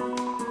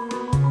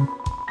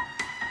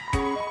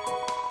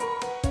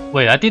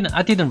 Wait, I didn't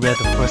read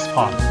the first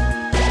part.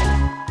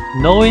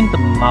 Knowing the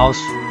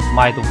mouse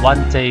might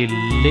one day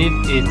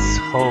leave its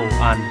hole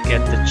and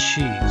get the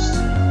cheese.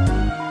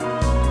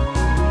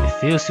 It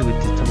fills you with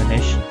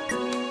determination.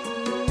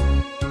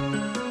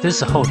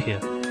 There's a hole here.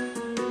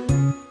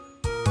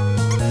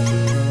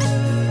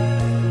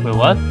 Wait,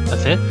 what?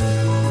 That's it?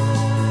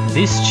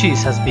 This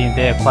cheese has been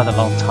there quite a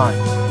long time.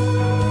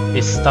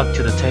 It's stuck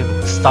to the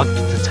table. Stuck to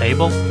the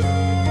table?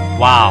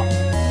 Wow.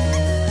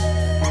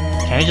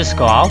 Can you just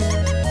go out?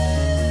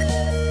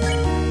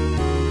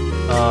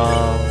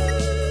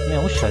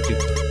 Yeah, what should I do?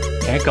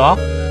 Can I go out?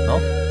 No?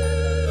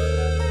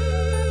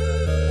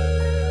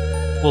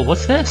 Whoa,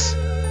 what's this?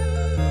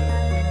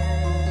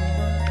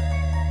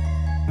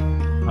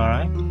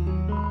 Alright.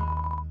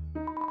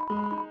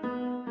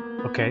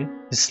 Okay,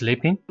 he's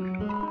sleeping.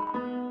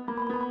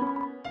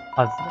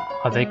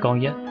 Are they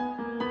gone yet?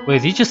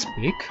 Wait, did he just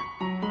speak?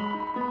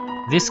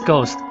 This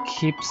ghost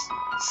keeps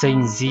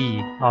saying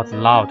Z out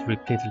loud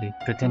repeatedly,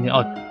 pretending.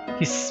 Oh,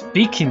 he's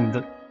speaking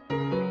the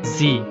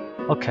Z.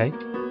 Okay,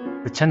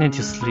 pretending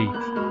to sleep.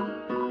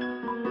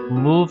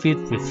 Move it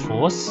with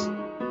force?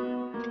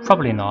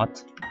 Probably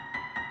not.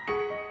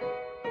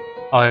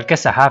 Oh, I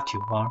guess I have to.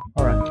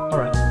 Alright,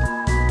 alright.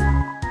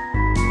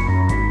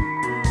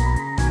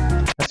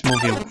 Let's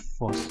move it with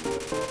force.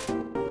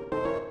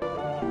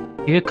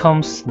 Here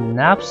comes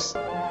Snaps.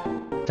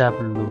 Stab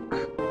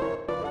look.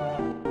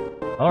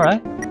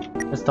 Alright,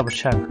 let's double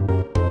check.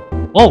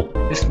 Oh,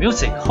 this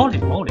music! Holy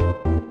moly!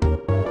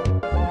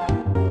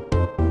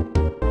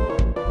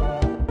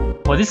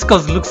 Well, this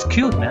ghost looks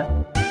cute,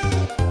 man.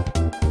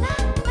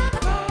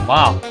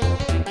 Wow.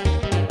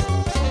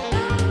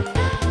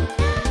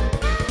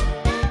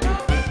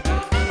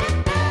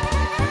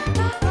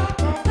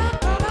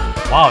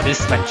 Wow, this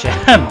is my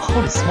jam!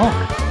 Holy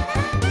smoke!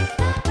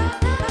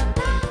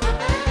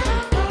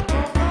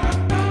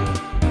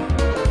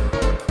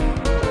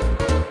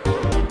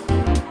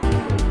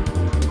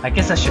 I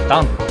guess I should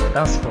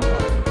dance for a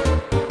while.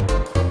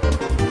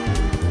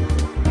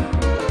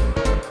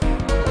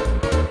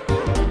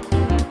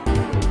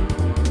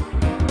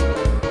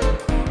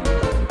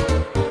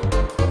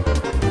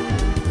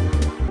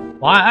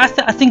 Well,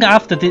 I think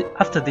after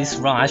this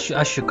run, I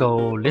should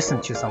go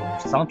listen to some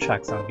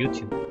soundtracks on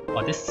YouTube.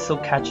 Oh, this is so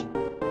catchy.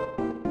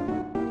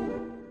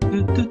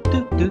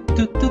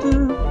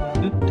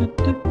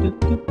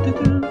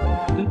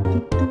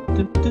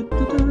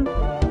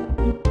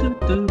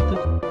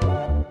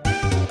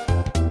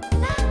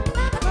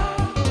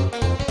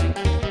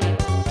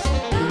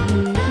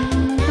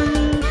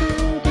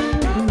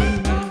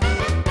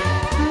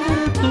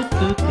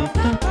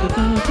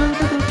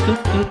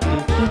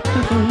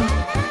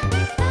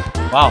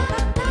 Wow,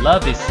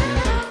 love this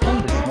music.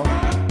 Holy smoke.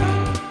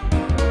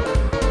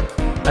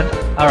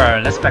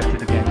 Alright, let's back to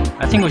the game.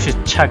 I think we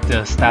should check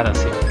the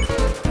status here.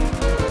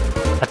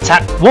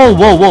 Attack. Whoa,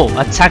 whoa, whoa.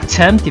 Attack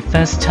 10,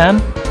 defense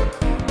 10.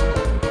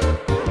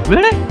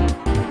 Really?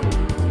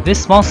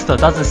 This monster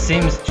doesn't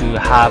seem to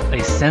have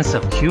a sense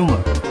of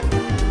humor.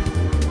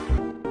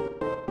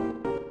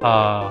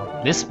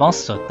 This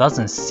monster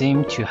doesn't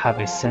seem to have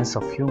a sense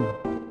of humor.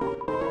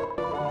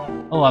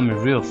 Oh, I'm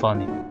real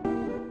funny.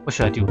 What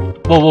should I do?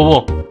 Whoa, whoa,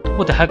 whoa!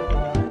 What the heck?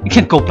 You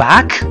can't go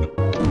back?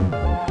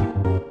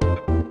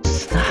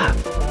 Snap!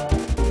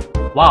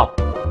 Wow!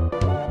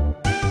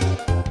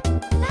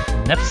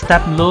 Next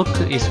step look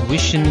is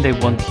wishing they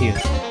weren't here.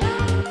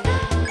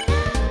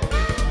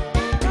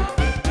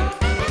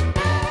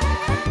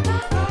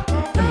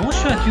 I mean, what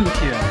should I do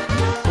here?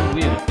 It's so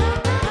weird.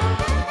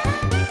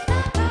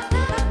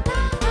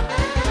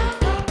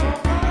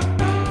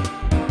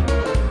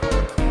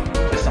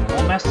 There's some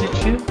more message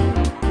here.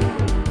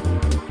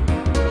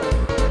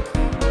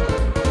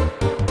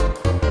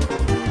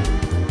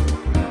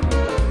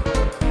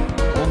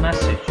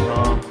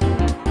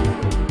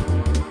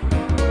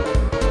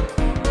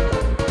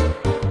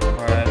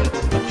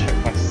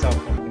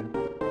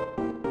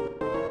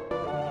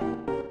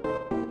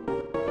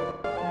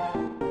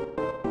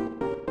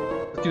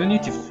 Do you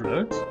need to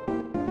flirt?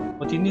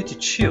 Or do you need to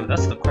chill?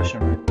 That's the question,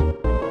 right?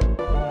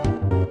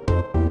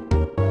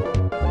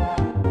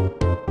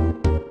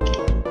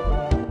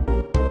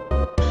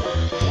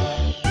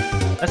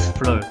 Let's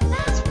flirt.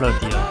 Let's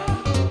flirt,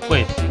 yeah.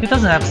 Wait, he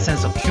doesn't have a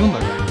sense of humor,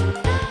 right?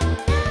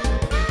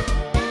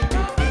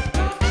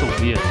 So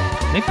weird.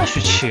 Maybe I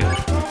should chill.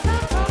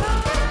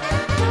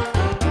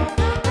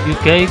 You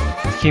gave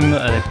him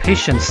a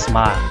patient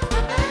smile.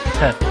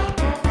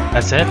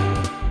 That's it?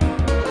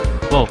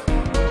 Whoa.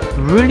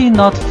 Really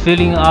not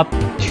feeling up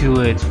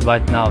to it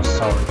right now,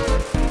 sorry.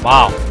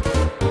 Wow.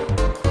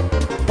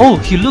 Oh,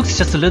 he looks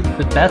just a little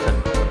bit better.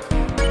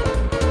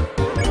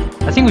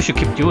 I think we should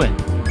keep doing.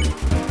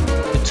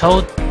 You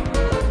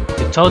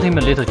told him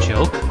a little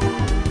joke?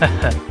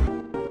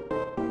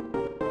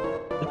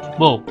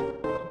 Whoa.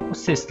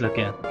 What's this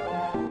again?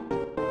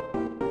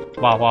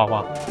 Wow, wow,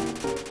 wow.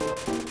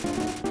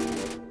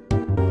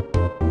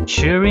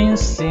 Cheering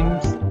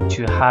seems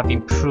to have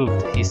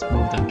improved his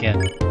mood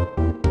again.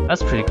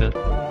 That's pretty good.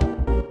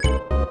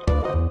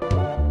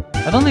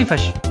 I don't know if I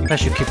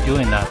should keep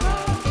doing that.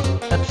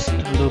 That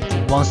loop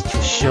wants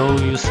to show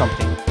you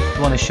something.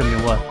 You want to show me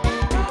what?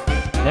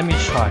 Let me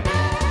try.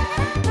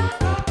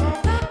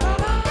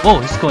 Whoa,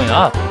 it's going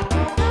up.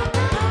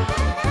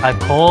 I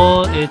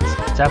call it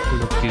that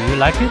loop. Do you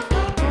like it?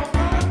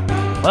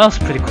 Well, that's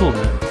pretty cool,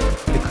 man.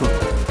 Pretty cool.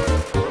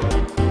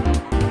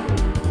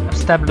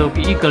 Step loop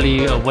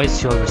eagerly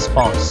awaits your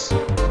response.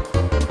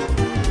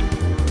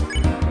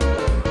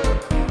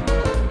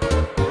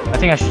 I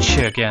think I should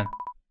cheer again.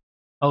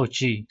 Oh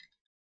gee.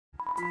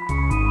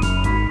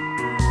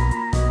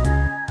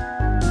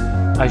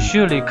 I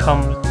usually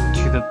come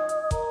to the...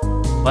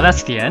 Well,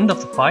 that's the end of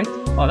the fight?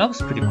 Oh, that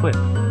was pretty quick.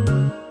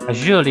 I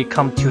usually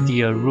come to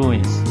the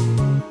ruins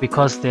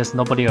because there's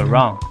nobody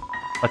around.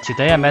 But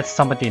today I met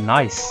somebody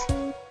nice.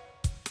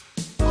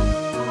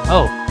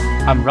 Oh,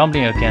 I'm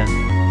rumbling again.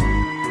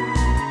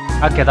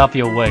 I'll get out of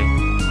your way.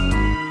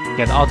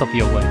 Get out of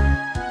your way.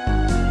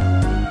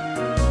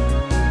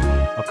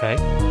 Okay.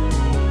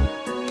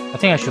 I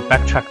think I should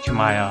backtrack to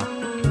my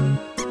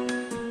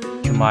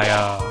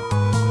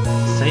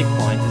save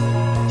point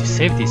to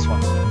save this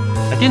one.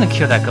 I didn't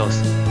kill that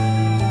ghost.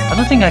 I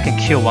don't think I can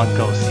kill one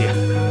ghost here.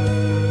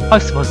 How am I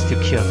supposed to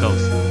kill a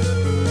ghost?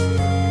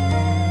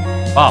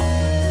 Wow.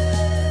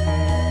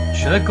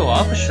 Should I go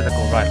up or should I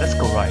go right? Let's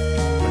go right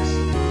first.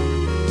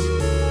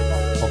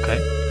 Okay.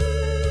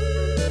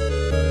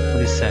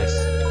 What it says.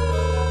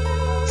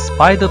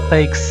 Spider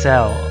bake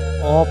sell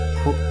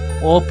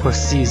all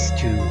proceeds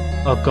to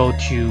go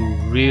to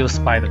real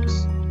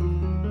spiders.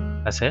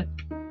 That's it.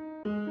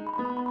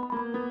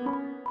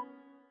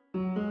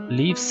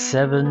 Leave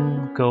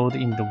 7 gold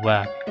in the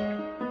web.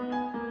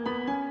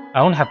 I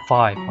only have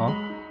 5, huh?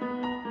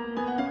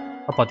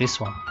 How about this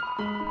one?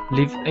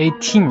 Leave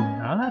 18.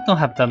 I don't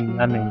have that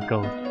many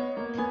gold.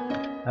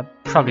 I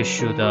probably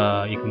should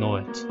ignore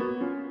it.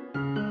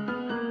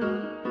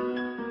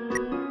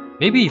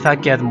 Maybe if I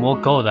get more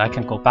gold, I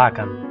can go back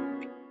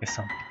and get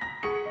some.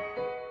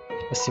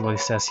 Let's see what it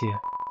says here.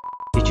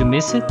 Did you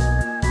miss it?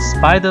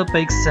 Spider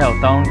bake sale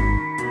down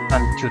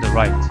and to the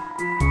right.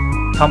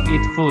 Come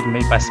eat food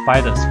made by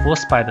spiders, for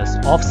spiders,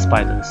 of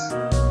spiders.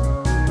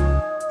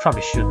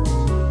 Probably shouldn't.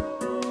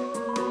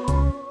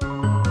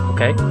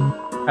 Okay.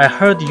 I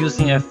heard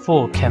using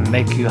F4 can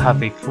make you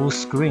have a full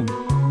screen.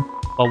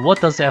 But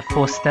what does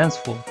F4 stands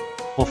for?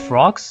 For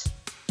frogs?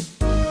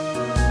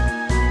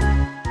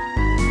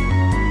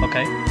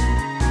 Okay.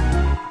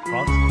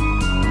 Frogs.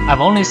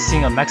 I've only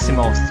seen a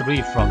maximum of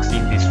 3 frogs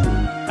in this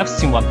room. I've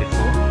seen one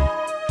before.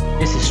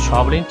 This is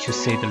troubling to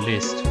say the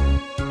least.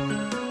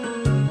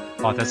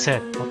 Oh, that's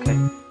it. Okay.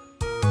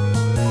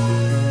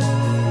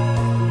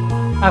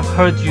 I've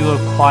heard you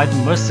are quite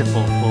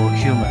merciful for a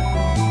human.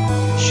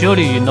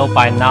 Surely you know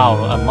by now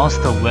a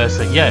monster wears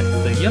the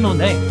yellow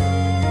name.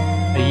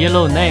 A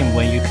yellow name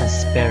when you can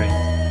spare it.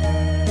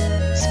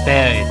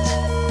 Spare it.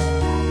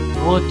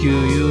 What do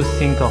you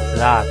think of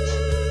that?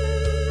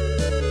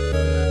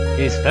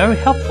 It is very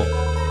helpful.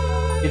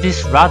 It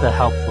is rather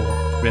helpful.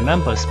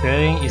 Remember,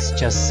 sparing is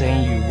just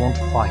saying you won't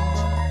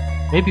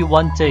fight. Maybe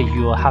one day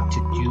you will have to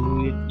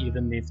do it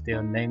even if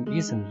their name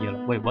isn't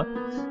yellow. Wait, what?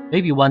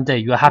 Maybe one day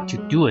you will have to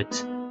do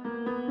it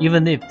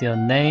even if their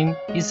name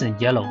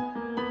isn't yellow.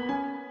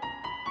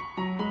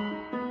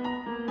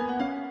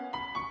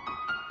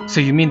 So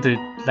you mean the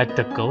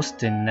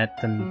ghost in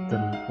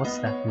the what's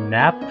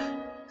that?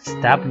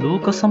 Stab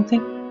Luke or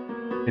something?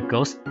 The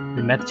ghost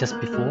we met just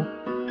before?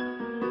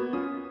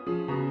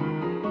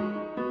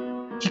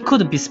 He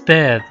couldn't be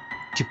spared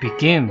to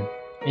begin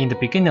in the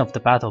beginning of the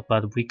battle,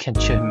 but we can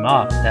cheer him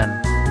up then.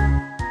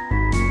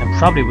 And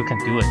probably we can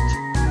do it.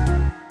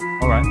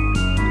 Alright.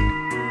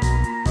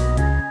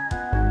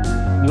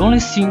 You only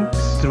seen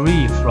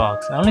 3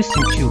 frogs. I only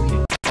seen 2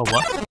 here. Oh,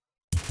 what?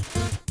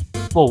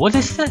 Whoa, what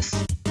is this?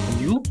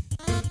 New?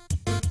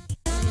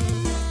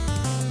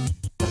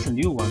 That's a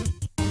new one.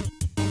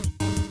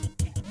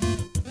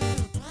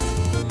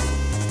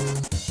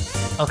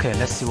 Okay,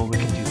 let's see what we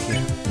can do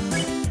here.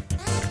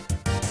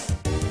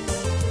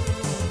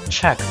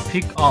 Check,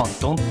 pick on,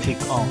 don't pick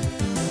on.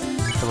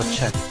 Double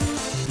check.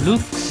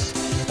 Luke's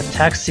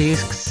attack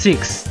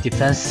 6,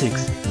 defense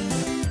 6.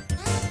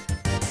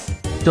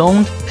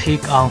 Don't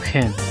pick on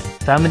him.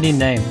 Family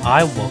name,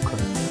 Eyewalker.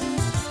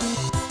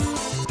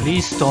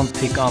 Please don't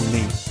pick on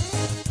me.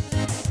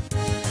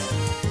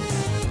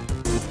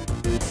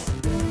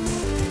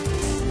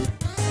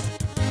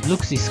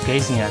 Luke is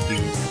gazing at you.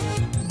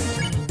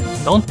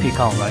 Don't pick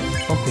on, right?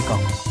 Don't pick on.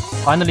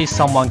 Finally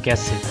someone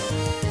gets it.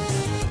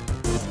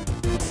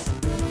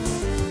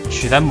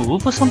 Should I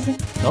move or something?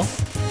 No?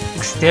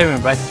 It's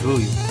staring right through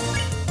you.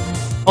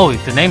 Oh,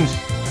 the name's...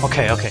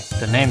 Okay.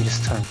 The name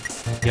just turned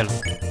yellow.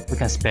 We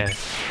can spare it.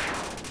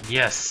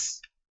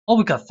 Yes! Oh,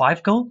 we got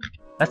 5 gold?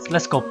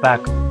 Let's go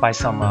back, buy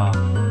some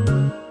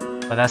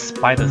but that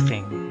spider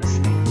thing.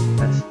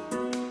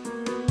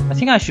 I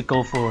think I should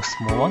go for a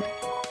small one.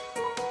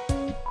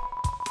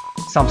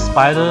 Some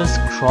spiders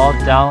crawled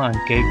down and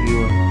gave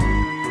you a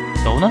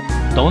donut?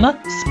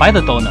 Donut?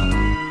 Spider donut.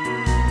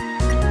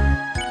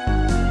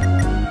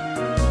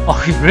 Oh,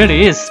 it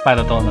really is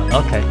spider donut.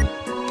 Okay.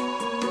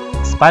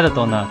 Spider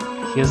donut.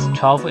 Here's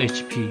 12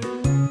 HP.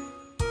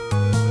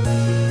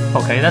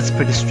 Okay, that's a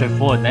pretty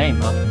straightforward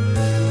name, huh?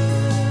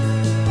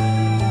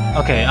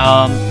 Okay,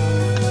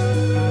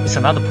 it's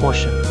another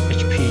portion.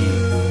 HP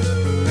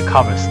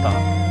recover stuff.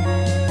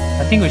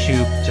 I think we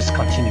should just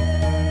continue.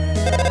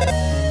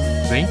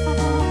 Ring?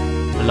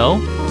 Hello?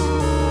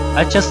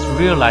 I just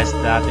realized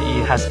that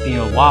it has been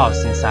a while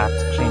since I've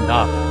cleaned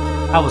up.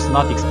 I was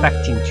not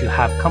expecting to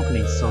have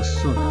company so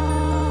soon.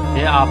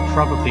 There are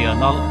probably a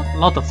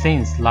lot of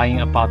things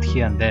lying about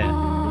here and there.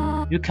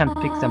 You can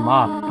pick them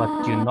up,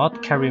 but do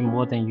not carry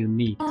more than you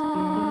need.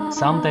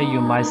 Someday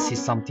you might see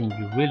something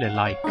you really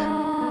like.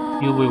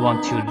 You will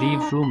want to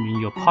leave room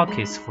in your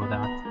pockets for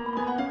that.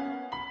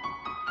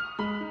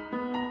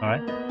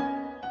 Alright?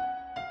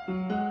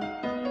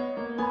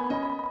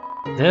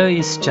 There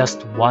is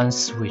just one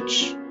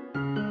switch.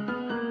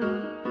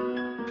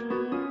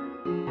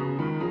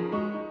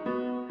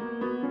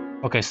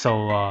 Okay,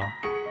 so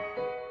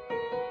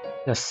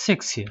there's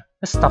 6 here.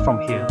 Let's start from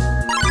here.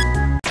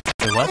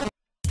 Wait, what?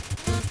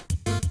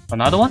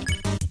 Another one?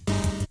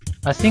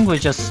 I think we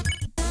just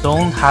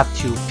don't have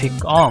to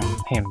pick on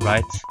him,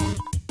 right?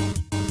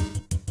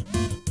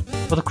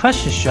 But the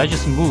question is, should I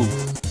just move?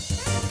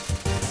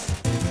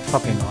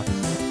 Probably not.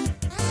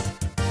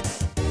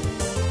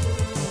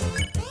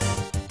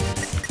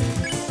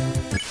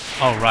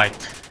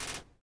 Alright.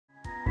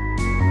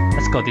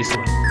 Let's go this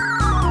way.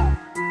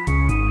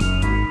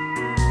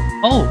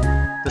 Oh!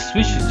 The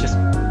switch is just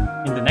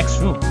in the next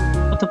room.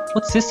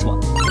 What's this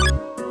one?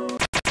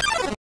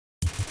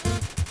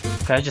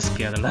 Okay, I just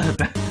scared a little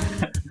bit.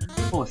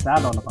 What was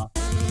that all about?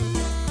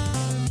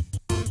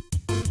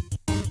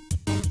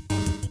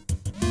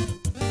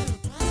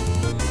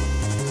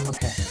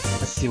 Okay,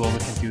 let's see what we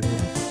can do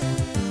here.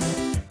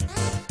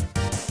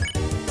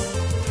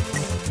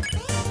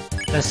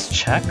 Let's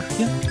check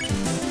here.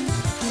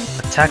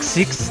 Attack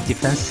 6,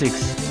 defense 6.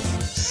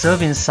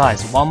 Serving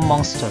size 1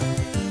 monster.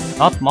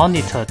 Not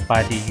monitored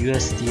by the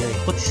USDA.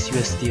 What is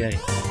USDA?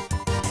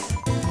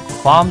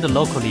 Farmed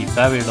locally,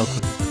 very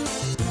locally.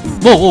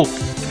 Whoa, whoa!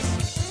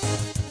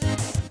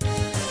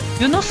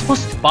 You're not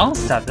supposed to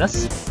bounce that.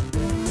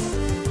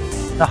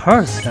 That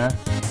hurts, man.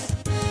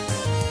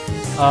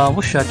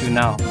 What should I do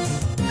now?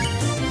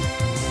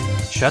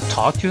 Should I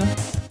talk to you?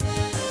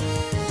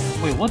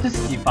 Wait, what is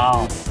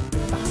devour?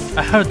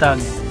 I heard that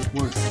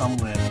word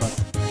somewhere, but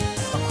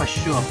I'm not quite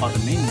sure about the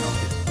meaning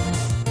of it.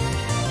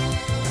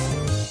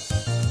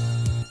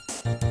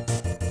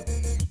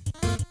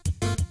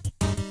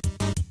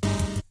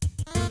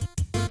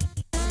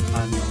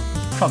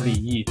 Probably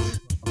eat.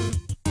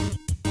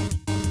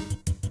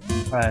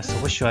 Alright, so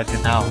what should I do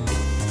now?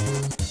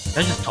 Should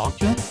I just talk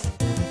to him?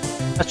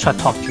 Let's try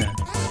talk to him.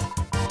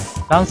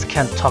 Dance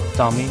can't talk,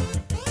 dummy.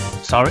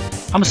 Sorry?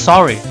 I'm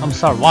sorry. I'm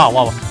sorry. Wow,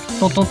 wow.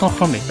 Don't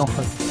hurt me. Don't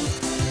hurt me.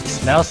 It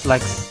smells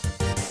like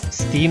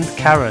steamed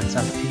carrots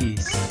and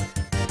peas.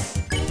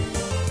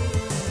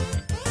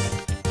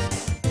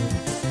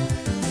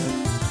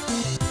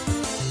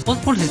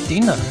 What is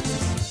dinner?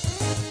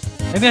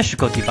 Maybe I should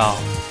go devour.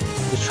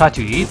 We tried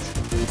to eat,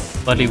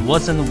 but it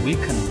wasn't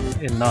weakened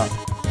enough.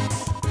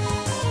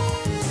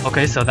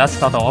 Okay, so that's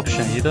not an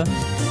option either.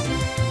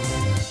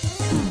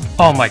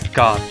 Oh my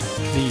god,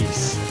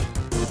 please.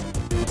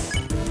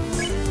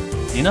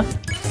 Dinner?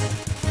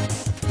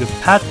 You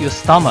pat your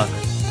stomach.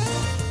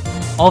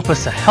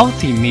 Offers a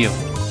healthy meal.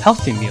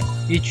 Healthy meal.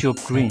 Eat your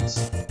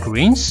greens.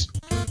 Greens?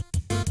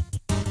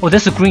 Oh,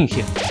 there's a green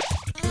here.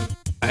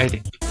 I ate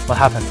it. What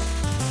happened?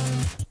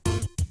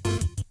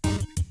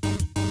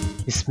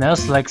 It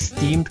smells like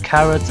steamed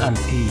carrots and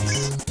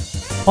peas.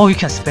 Oh, you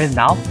can spell it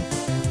now?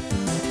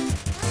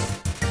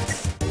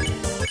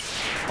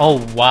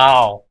 Oh,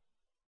 wow.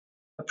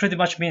 That pretty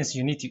much means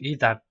you need to eat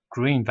that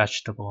green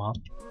vegetable, huh?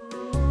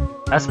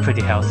 That's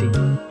pretty healthy.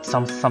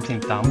 Something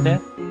down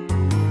there?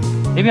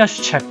 Maybe I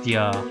should check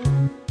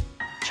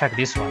check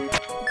this one.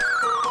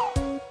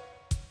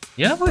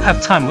 Yeah, we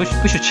have time. We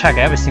should check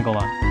every single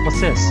one. What's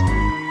this?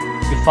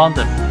 We found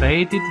a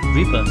faded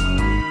ribbon.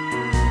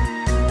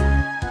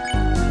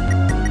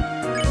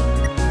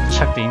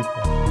 Check the info.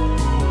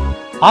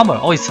 Armor.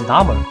 Oh, it's an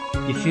armor.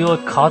 If you're a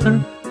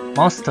cutter,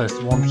 monsters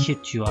won't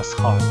hit you as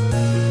hard.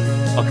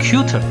 A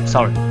cuter.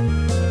 Sorry,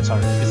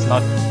 it's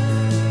not.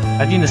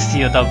 I didn't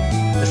see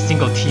a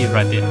single T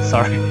right there.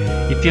 Sorry.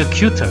 If you're a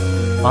cuter,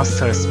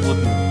 monsters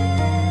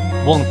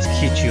won't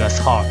hit you as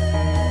hard.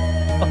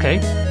 Okay.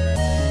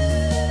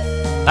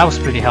 That was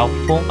pretty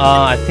helpful.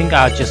 I think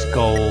I'll just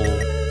go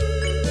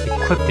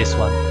equip this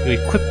one. You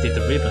equipped the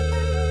ribbon.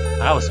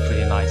 That was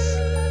pretty nice.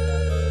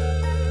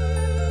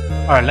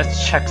 Alright,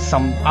 let's check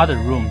some other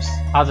rooms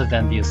other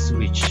than the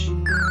switch.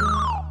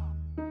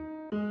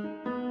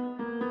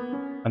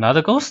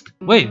 Another ghost?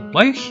 Wait,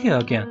 why are you here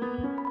again?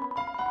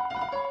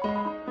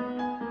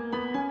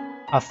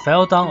 I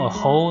fell down a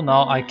hole,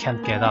 now I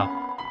can't get up.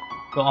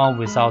 Go on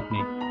without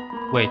me.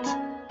 Wait,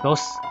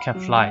 ghosts can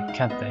fly,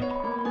 can't they?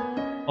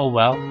 Oh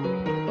well.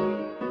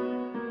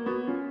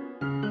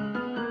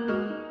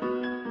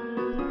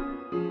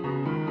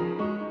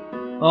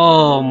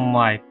 Oh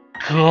my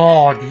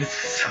god, this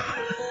is so...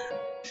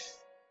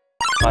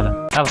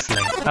 Well, that was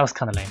lame. That was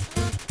kinda lame.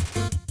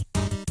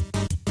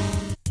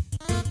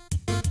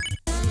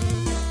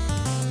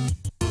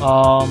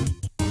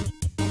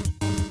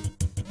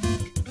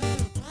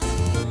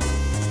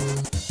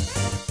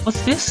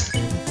 What's this?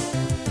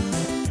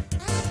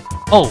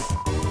 Oh,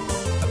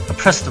 I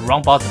pressed the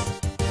wrong button.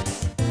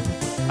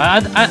 I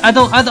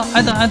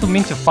don't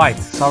mean to fight.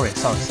 Sorry.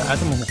 I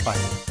don't mean to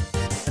fight.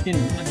 I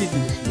didn't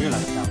just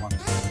realize that one.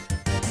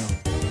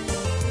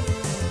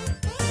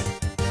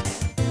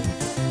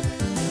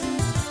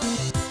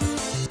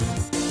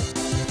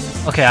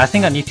 Okay, I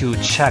think I need to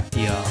check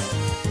the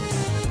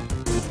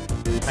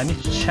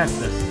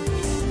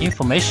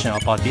information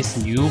about this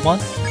new one.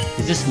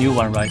 Is this new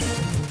one right?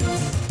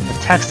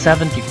 Attack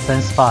 7,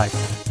 defense 5.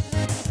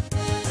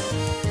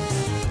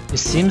 It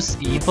seems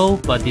evil,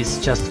 but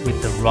it's just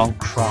with the wrong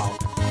crowd.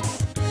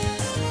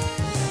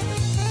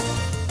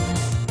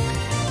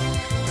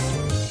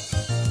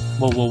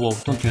 Whoa, whoa, whoa,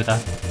 don't do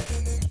that.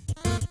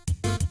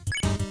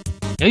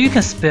 Yeah, you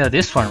can spare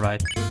this one,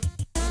 right?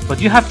 But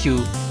you have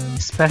to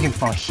spare him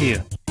from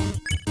here.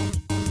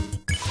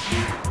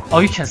 Oh,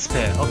 you can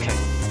spare, okay.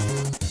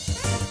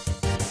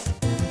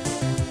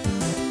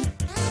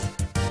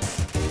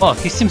 Oh,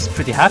 he seems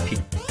pretty happy.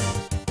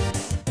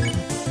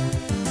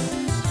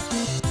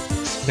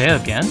 Spare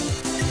again?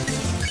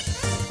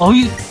 Oh,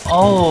 you...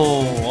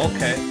 Oh,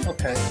 okay,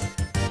 okay.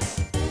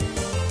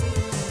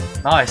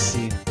 Now I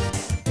see.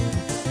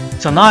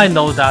 So now I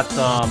know that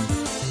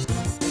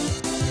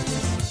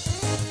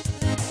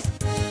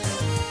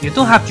you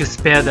don't have to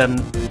spare them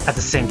at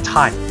the same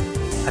time,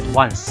 at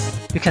once.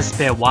 You can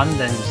spare one,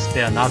 then you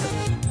spare another.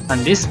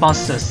 And this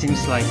monster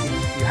seems like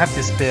you have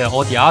to spare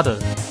all the other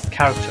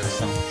characters.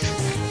 So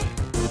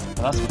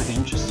that's pretty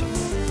interesting.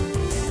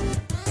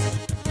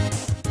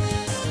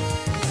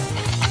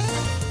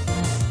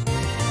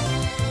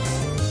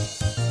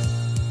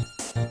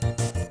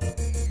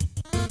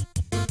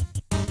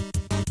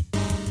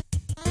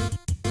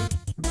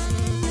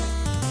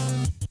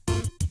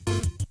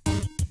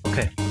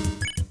 Okay.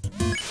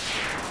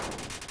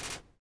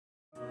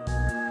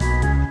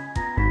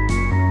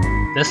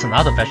 There's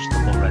another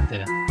vegetable right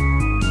there.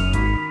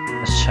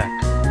 Let's check.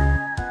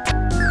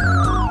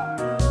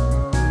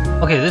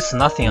 Okay, there's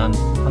nothing on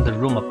the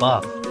room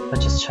above.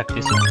 Let's just check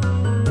this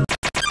one.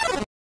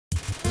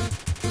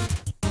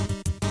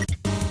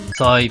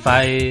 So if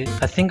I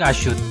think I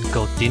should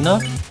go dinner.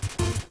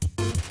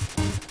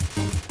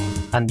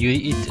 And you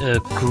eat a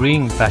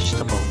green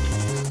vegetable.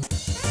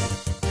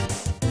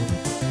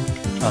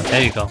 Oh,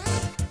 there you go.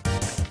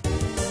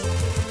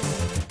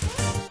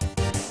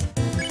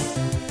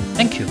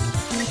 Thank you.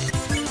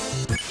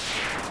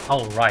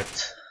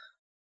 Alright.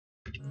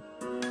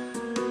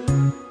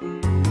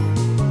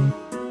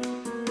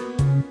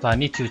 So I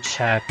need to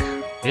check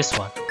this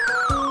one.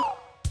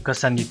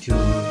 Because I need to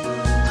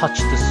touch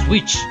the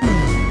switch.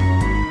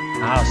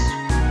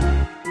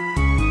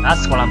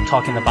 That's what I'm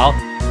talking about.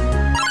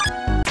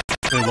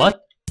 Wait,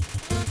 what?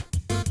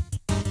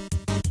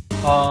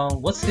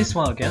 What's this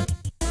one again?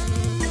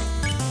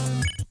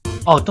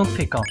 Oh, don't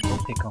pick on,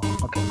 don't pick on.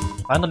 Okay,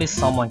 finally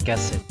someone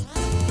gets it.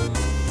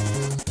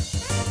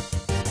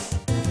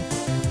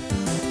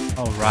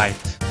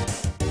 Alright.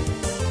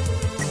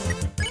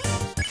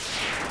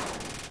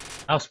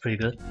 That was pretty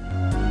good.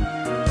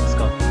 Let's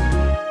go.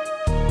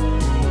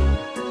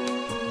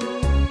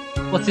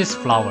 What's this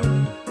flower?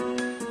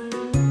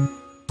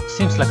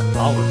 Seems like a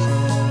flower.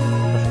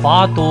 The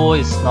far door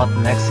is not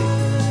an exit.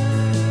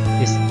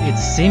 It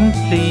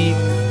simply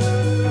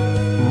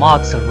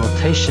marks a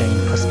rotation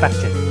in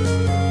perspective.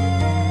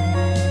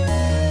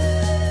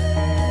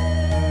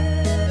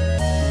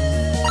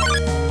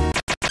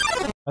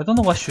 I don't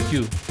know what should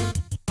do.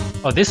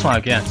 Oh, this one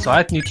again. So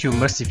I need to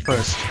mercy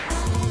first.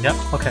 Yep,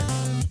 okay.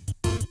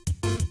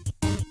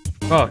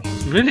 Oh,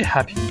 he's really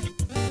happy.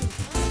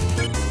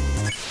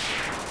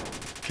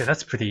 Okay,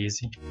 that's pretty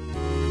easy.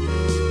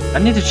 I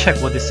need to check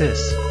what this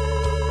is.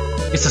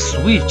 It's a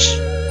switch.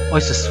 Oh,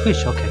 it's a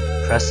switch.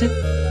 Okay, press it.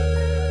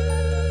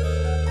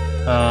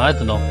 I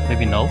don't know.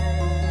 Maybe no.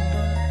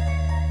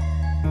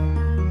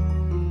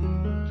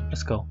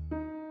 Let's go.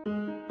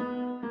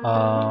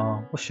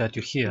 What should I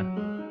do here?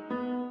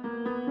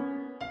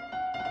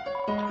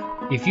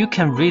 If you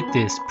can read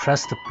this,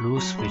 press the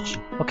blue switch.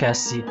 Okay, I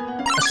see.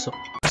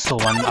 I saw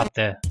one up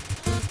there.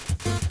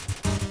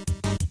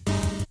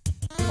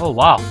 Oh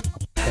wow,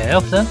 a pair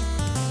of them?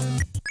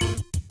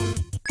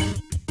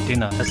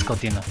 Dinner, let's go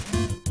dinner.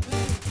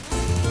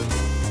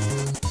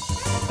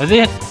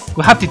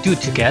 We have to do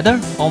it together?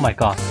 Oh my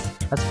god,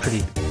 that's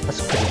pretty.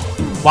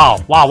 Wow,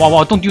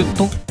 don't.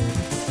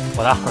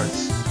 Well, that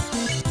hurts.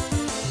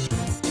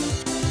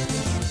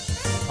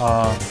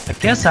 I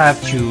guess I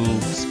have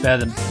to spare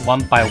them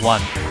one by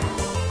one.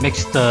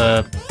 Makes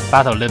the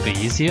battle a little bit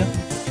easier.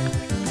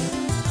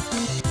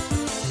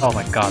 Oh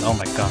my god,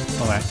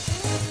 alright.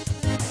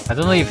 I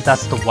don't know if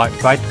that's the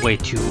right way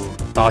to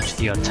dodge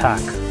the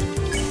attack.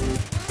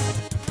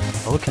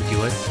 But we can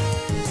do it.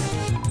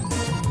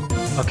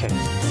 Okay.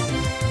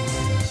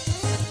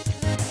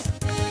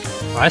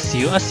 Oh, I see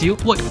you.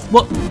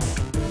 What?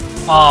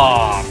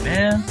 Aw,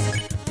 man.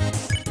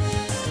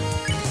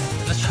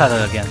 Let's try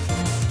that again.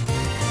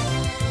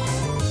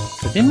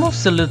 But it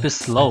moves a little bit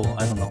slow,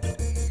 I don't know.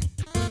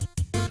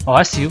 Oh,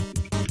 I see you.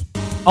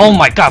 Oh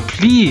my god,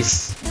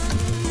 please!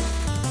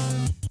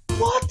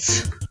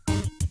 What?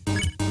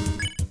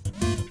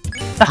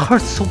 That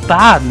hurts so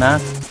bad, man.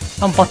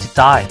 I'm about to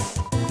die.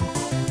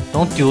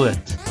 Don't do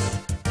it.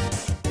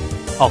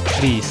 Oh,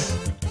 please.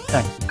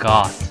 Thank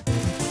god.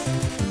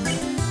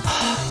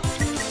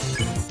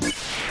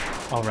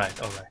 Alright.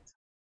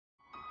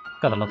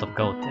 Got a lot of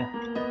gold there.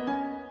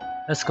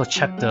 Let's go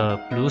check the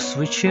blue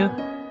switch here.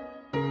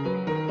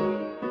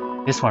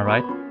 This one,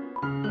 right?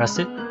 Press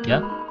it?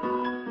 Yeah.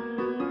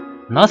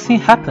 Nothing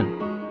happened.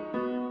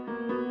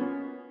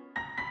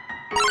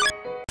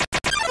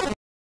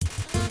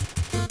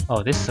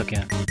 Oh, this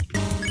again.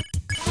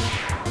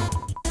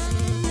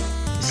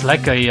 It's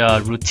like a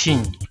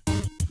routine.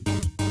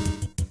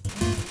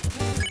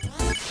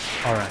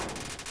 Alright.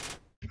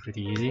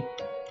 Pretty easy.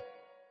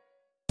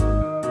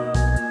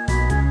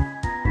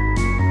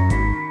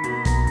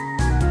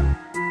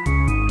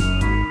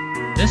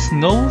 There's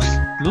no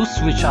blue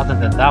switch other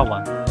than that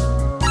one.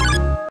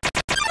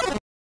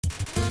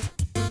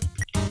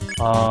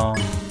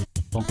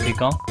 Don't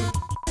pick on.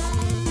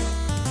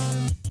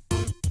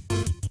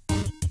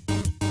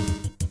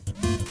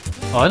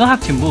 Oh, I don't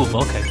have to move.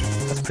 Okay,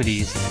 that's pretty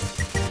easy.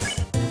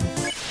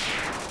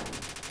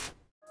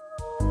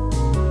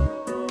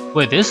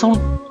 Wait, this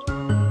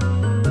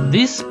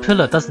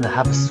pillar doesn't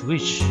have a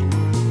switch.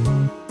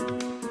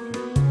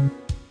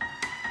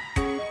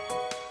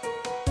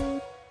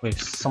 Wait,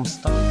 some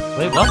stuff.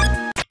 Wait, what?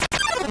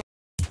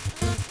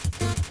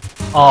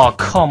 Oh,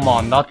 come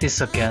on, not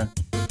this again.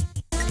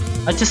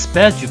 I just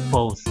spared you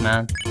both,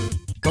 man.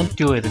 Don't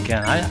do it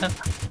again.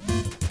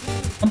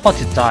 I'm about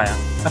to die.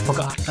 I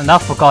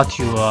forgot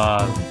to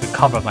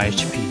recover my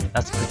HP.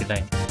 That's pretty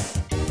lame.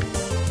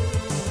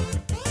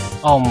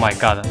 Oh my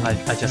god,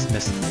 I just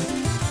missed.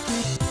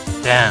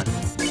 Damn.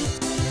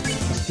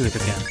 Let's do it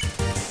again.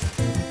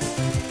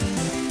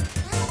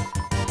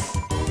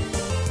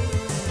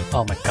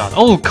 Oh my god.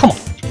 Oh, come on!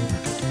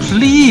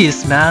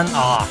 Please, man!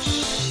 Ah,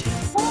 shit.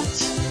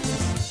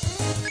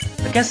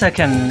 What? I guess I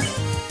can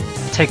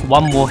take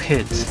one more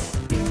hit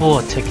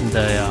before taking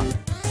the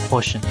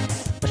potion.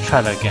 Let's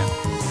try that again.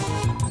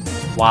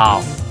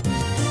 Wow.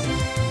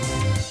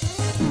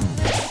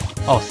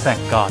 Oh, thank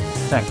god.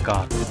 Thank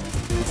god.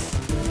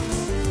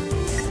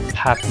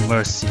 Have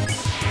mercy.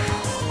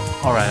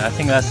 Alright, I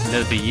think that's a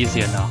little bit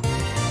easier now.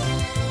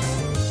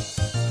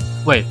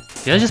 Wait,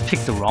 did I just pick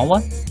the wrong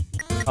one?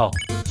 Oh,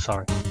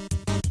 sorry.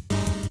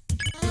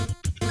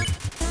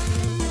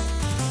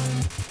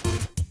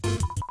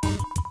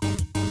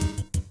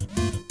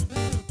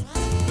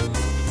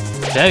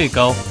 There you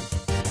go.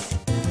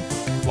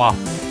 Wow.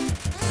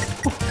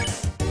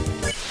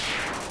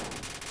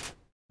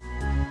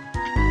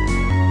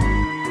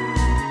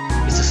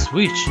 It's a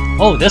switch.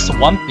 Oh, there's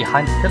one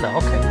behind the pillar.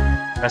 Okay.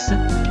 Press it.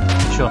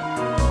 Sure.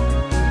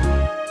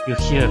 You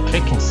hear a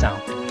clicking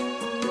sound.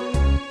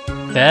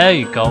 There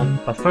you go.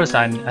 But first,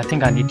 I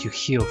think I need to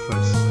heal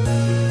first.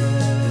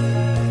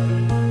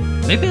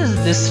 Maybe there's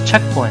this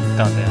checkpoint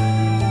down there.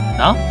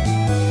 No?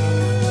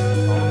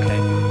 Okay.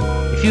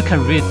 If you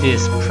can read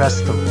this,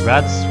 press the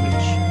red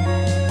switch.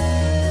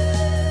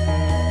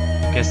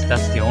 I guess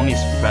that's the only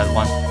red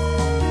one.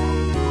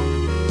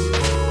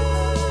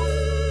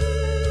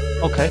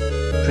 Okay.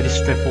 Pretty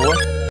straightforward.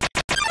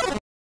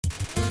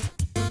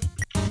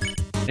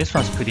 This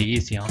one's pretty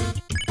easy, huh?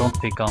 Don't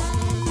pick on.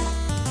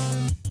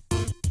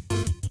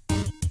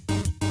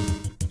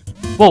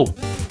 Whoa!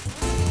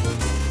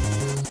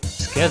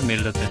 Scared me a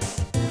little bit.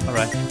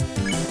 Alright.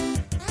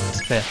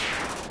 It's fair.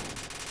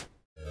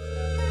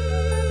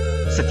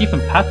 It's a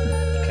different pattern.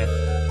 Okay.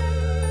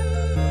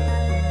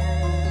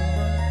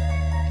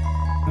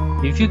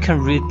 If you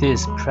can read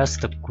this, press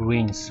the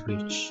green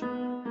switch.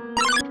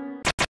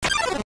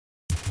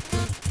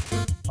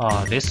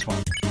 Ah, this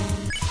one.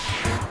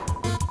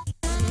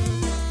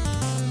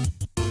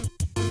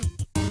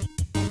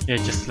 Yeah,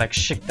 just like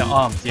shake the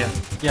arms, yeah.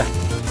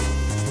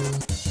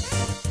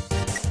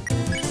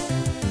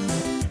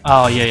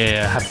 Oh,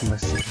 yeah, have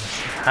mercy.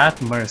 Have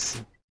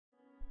mercy.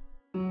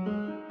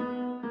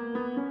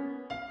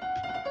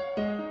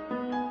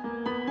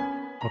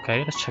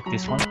 Okay, let's check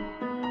this one.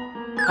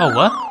 Oh,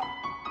 what?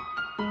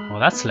 Oh,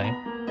 that's lame.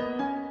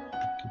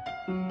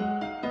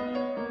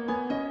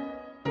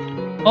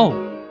 Oh,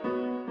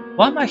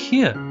 why am I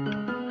here?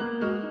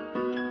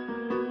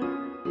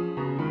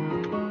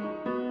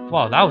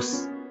 Wow, that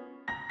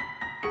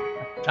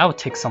would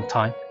take some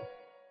time.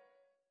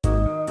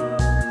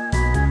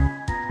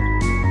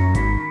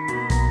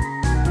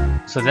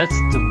 So that's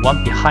the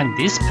one behind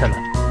this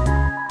pillar.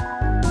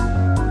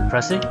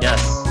 Press it?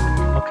 Yes.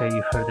 Okay,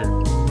 you heard it.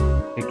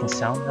 Making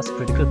sound. That's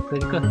pretty good,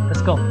 pretty good.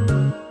 Let's go.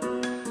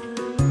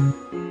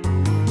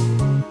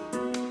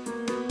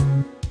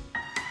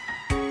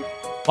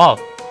 Wow.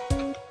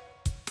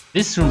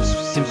 This room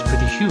seems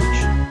pretty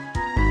huge.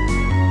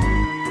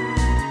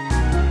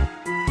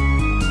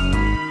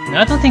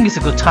 I don't think it's a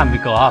good time we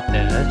go up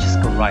there. Let's just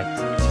go right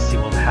to see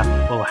what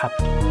will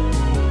happen.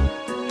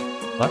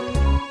 What?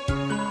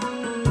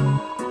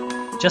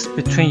 Just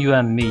between you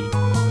and me,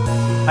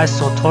 I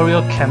saw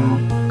Toriel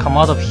come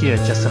out of here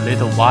just a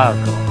little while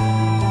ago.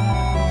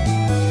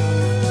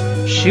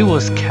 She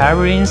was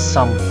carrying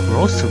some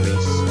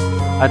groceries.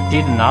 I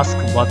didn't ask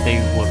what they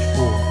were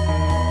for.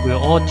 We were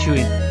all too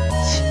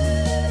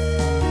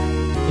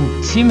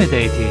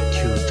intimidated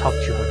to talk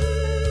to her.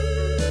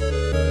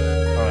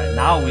 Alright,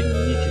 now we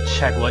need to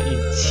check what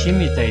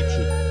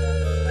intimidated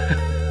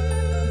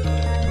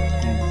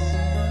means.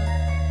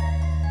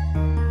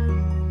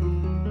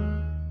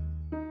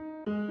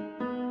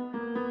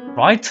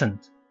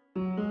 Frightened?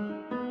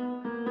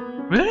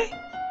 Really?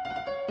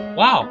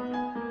 Wow.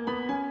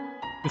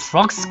 The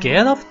frog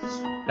scared of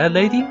that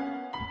lady?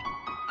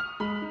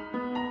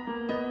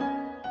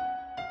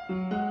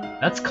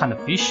 That's kind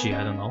of fishy,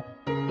 I don't know.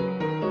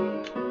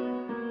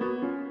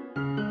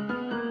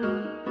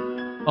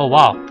 Oh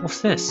wow,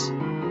 what's this?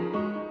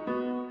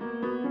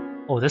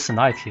 Oh, there's a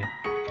knife here.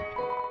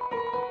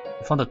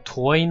 I found a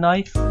toy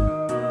knife.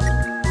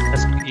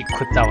 Let's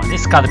equip that one.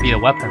 It's gotta be a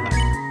weapon, right?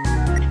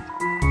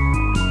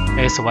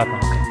 Yeah, it's a weapon,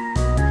 okay.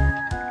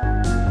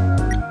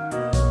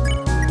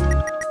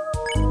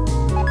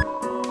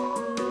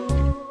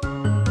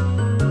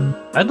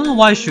 I don't know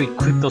why I should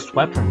equip those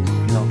weapons,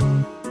 you know.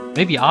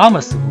 Maybe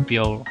armors would be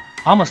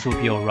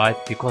alright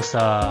because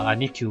I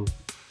need to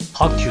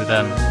talk to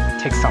them,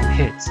 take some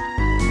hits.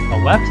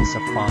 But weapons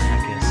are fine, I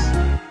guess.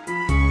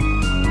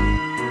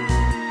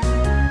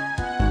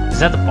 Is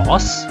that the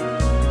boss?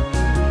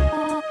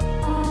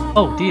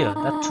 Oh dear,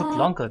 that took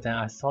longer than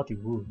I thought it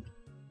would.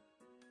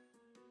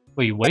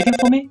 Were you waiting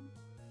for me?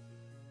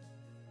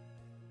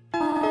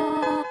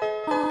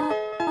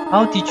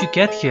 How did you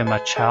get here, my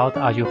child?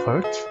 Are you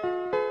hurt?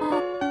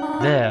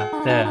 There,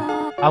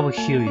 I will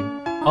heal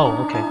you. Oh,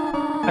 okay.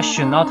 I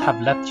should not have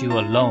left you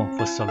alone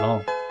for so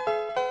long.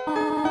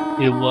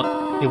 It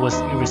was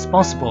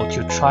irresponsible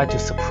to try to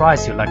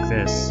surprise you like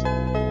this.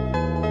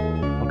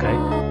 Okay.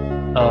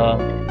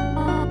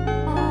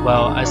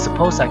 Well, I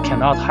suppose I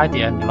cannot hide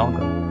it any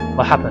longer.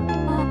 What happened?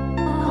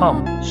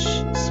 Come,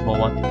 small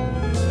one.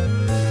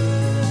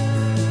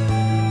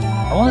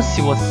 I want to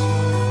see what's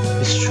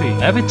this tree.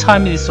 Every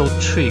time this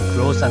old tree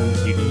grows and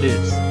it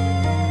lives,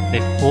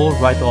 they fall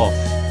right off.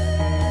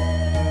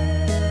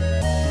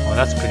 Oh,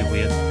 that's pretty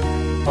weird.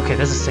 Okay,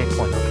 there's a save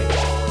point, okay.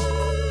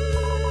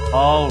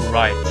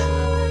 Alright.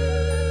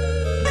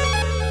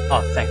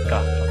 Oh, thank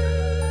God.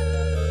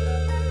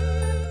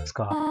 Let's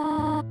go.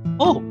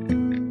 Oh!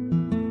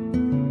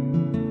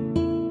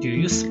 Do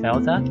you smell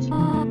that?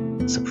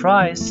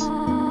 Surprise!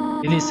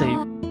 It is a...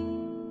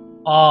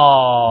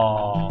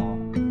 Oh!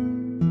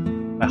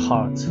 My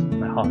heart.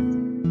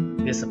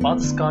 It's a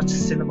butterscotch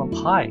cinnamon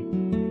pie.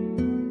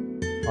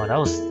 Oh, that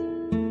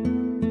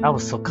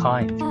was so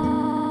kind.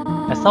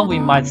 I thought we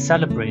might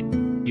celebrate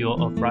your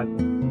arrival.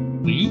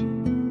 We?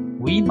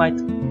 We might...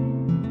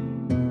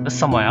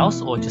 someone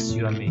else or just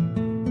you and me?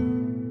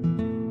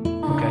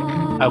 Okay.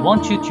 I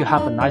want you to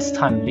have a nice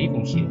time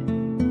living here.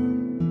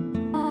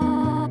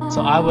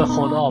 So I will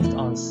hold off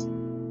on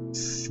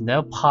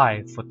snail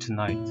pie for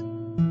tonight.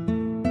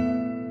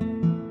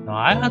 No,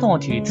 I don't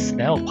want to eat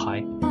snail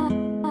pie.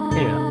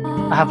 Here,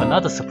 I have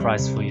another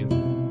surprise for you.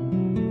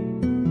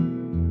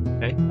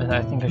 Okay,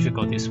 I think I should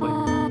go this way.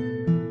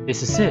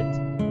 This is it.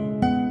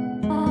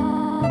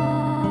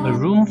 A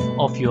room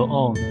of your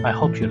own. I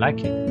hope you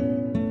like it.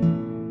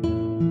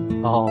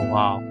 Oh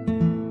wow.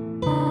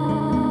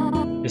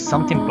 Is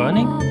something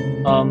burning?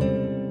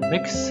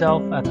 Make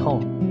yourself at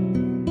home.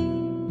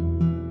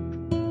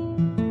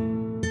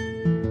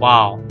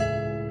 Wow.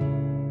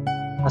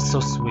 That's so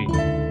sweet.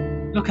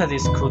 Look at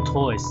these cool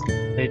toys.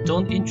 They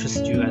don't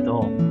interest you at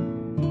all.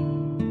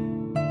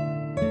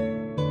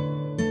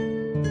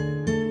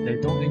 They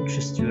don't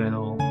interest you at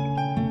all.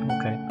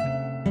 Okay.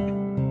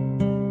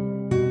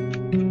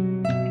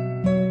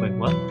 Wait,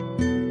 what?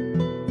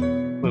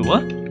 Wait,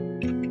 what?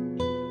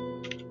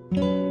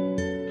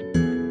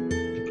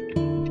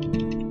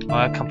 Oh,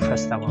 I can't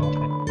press that one,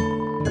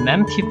 okay. An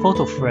empty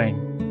photo frame.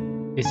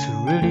 It's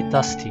really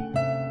dusty.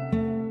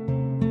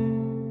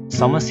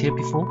 Someone's here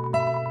before?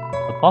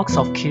 A box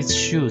of kids'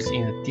 shoes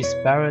in a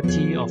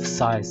disparity of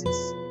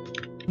sizes.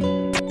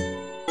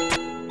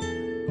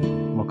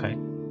 Okay.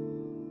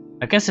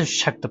 I guess I should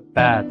check the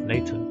bed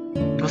later.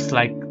 Because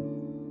like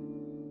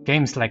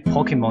games like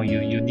Pokemon,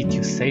 you need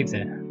to save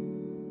there.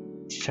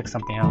 Let's check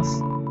something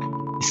else.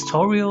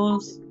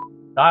 Historial's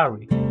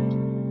diary.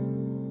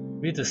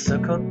 Read the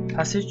circle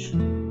passage?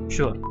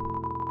 Sure.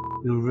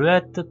 You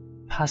read the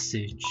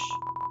passage.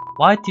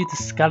 Why did the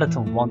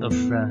skeleton want a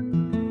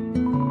friend?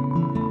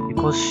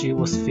 Because she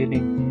was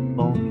feeling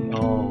lonely.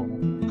 Oh,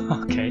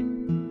 okay.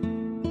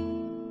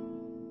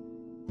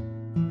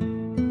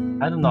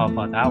 I don't know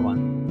about that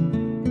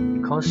one.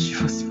 Because she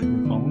was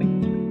feeling lonely.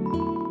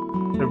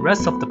 The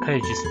rest of the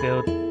page is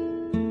filled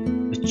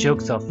with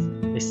jokes of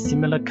a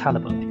similar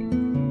caliber.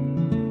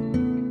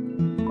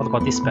 What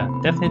about this bed?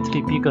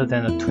 Definitely bigger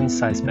than a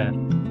twin-size bed.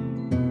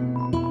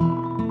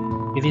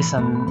 It is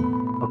an...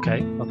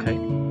 okay. Okay.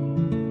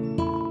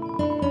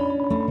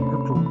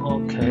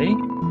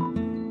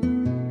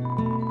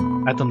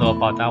 I don't know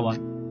about that one.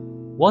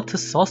 Water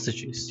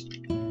sausages.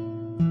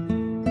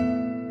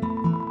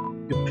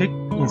 You pick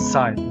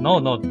inside. No,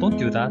 don't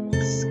do that.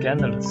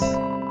 Scandalous.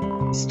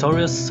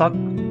 Historia sock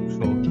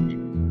floor.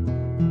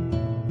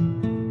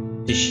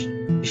 Did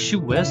she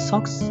wear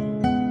socks?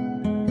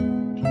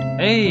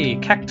 Hey,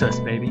 cactus,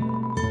 baby.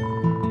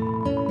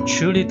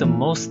 Truly the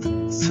most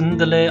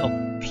tsundere of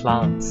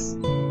plants.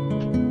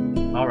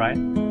 Alright.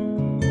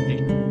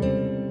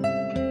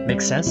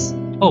 Makes sense.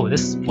 Oh,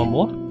 there's one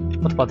more?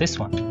 What about this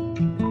one?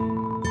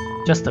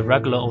 Just a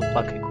regular old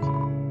bucket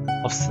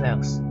of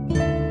snails.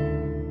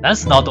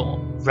 That's not the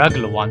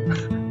regular one.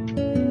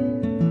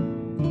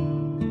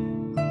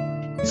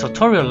 So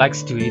Toriel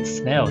likes to eat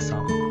snails,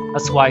 huh?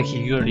 That's why he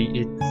usually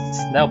eats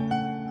snail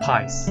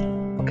pies.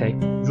 Okay,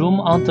 room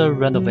under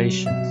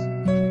renovations.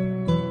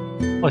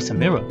 Oh, it's a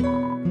mirror.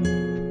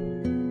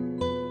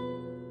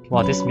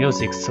 Wow, this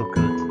music is so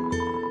good.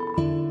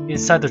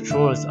 Inside the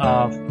drawers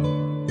are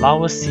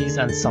flower seeds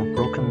and some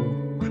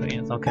broken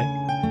crayons. Okay.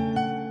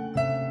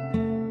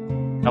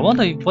 I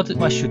wonder what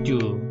I should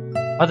do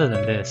other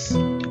than this.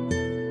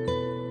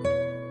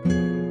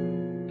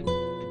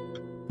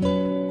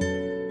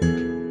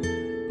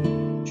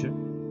 Sure.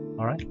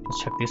 Alright, let's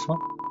check this one.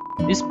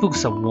 These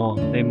books are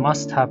worn. They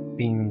must have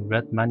been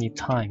read many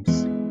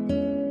times.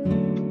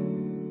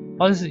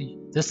 Oh,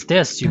 there's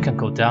stairs you can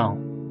go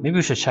down. Maybe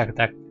we should check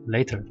that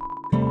later.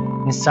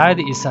 Inside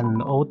is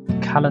an old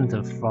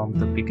calendar from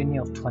the beginning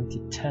of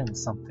 2010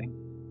 something.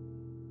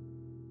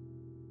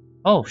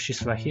 Oh,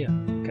 she's right here.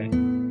 Okay.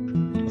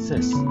 What's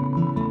this?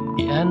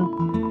 The end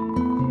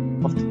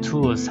of the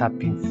tours have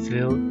been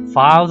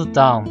filed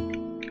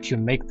down to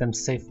make them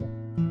safer.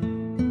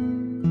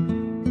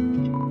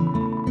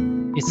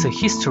 It's a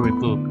history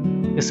book.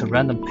 It's a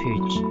random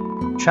page.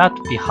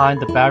 Trapped behind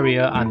the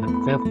barrier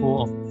and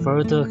fearful of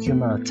further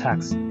human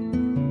attacks.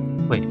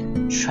 Wait,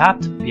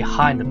 trapped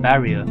behind the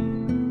barrier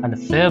and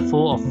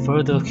fearful of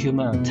further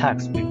human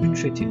attacks, we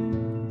retreated.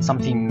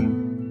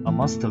 Something a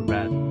monster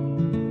wrote.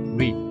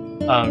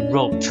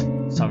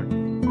 Sorry.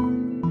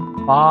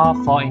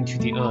 Far into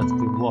the earth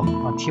we walked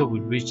until we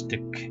reached the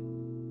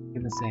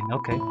even saying,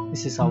 okay,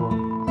 this is our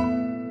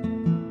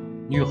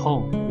new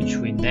home, which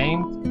we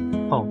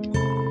named home.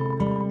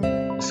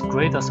 As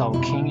great as our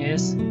king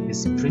is,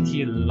 he's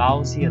pretty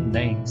lousy at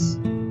names.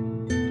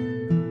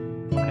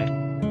 Okay.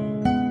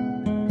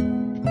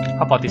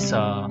 How about this,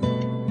 well,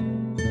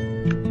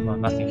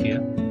 nothing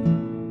here.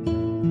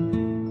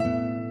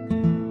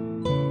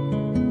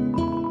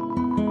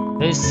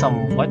 There's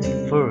some white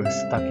fur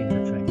stuck in the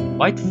drain.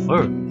 White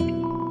fur?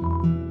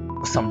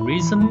 For some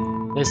reason,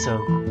 there's a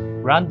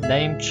brand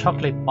name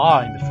chocolate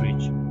bar in the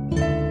fridge.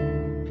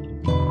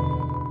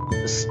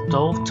 The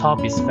stove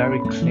top is very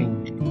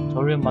clean.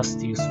 Toriel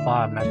must use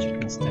fire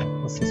magic instead.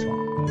 What's this one?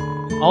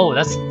 Oh,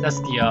 that's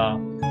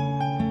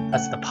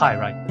the pie,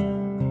 right?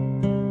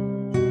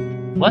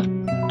 What?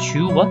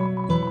 Too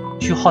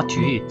hot to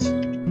eat.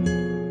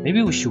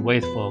 Maybe we should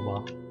wait for a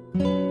while.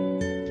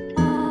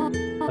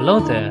 Hello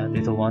there,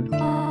 little one. The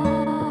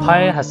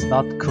pie has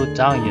not cooled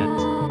down yet.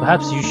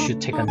 Perhaps you should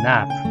take a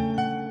nap.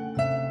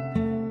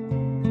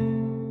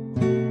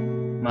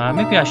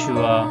 Maybe I should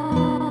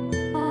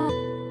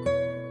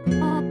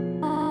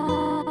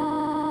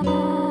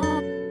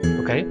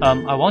Okay,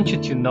 I want you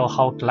to know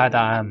how glad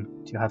I am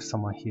to have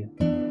someone here.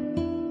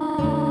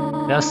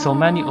 There are so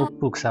many old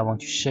books I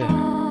want to share.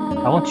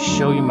 I want to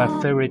show you my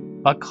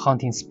favorite bug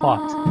hunting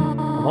spot.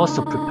 I've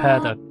also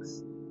prepared a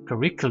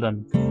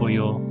curriculum for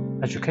your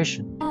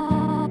education.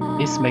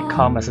 This may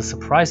come as a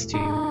surprise to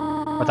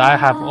you, but I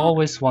have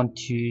always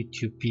wanted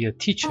to be a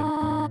teacher.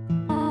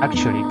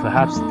 Actually,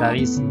 perhaps that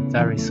isn't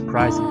very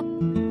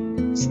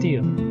surprising.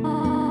 Still,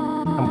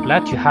 I'm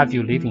glad to have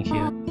you living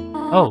here.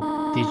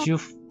 Oh, did you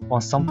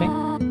want something?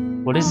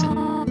 What is it?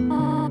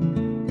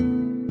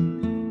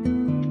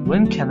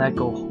 When can I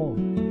go home?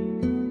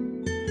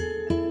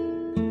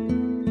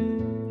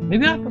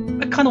 Maybe I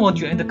kind of want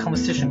to end the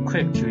conversation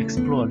quick to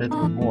explore a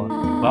little bit more.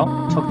 Well,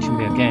 talk to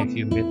me again if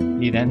you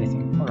need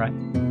anything. Alright.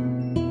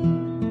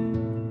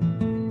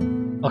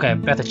 Okay,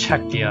 better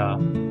check the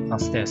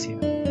downstairs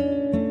here.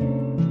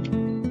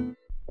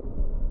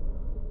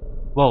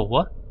 Whoa,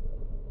 what?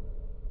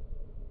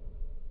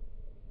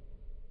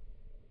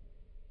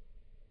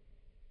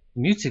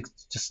 The music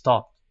just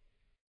stopped.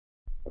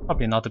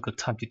 Probably not a good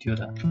time to do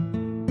that.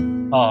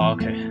 Oh,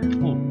 okay.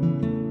 Ooh.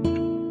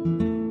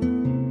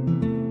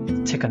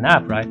 Take a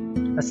nap, right?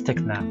 Let's take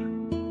a nap.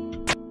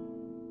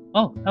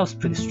 Oh, that was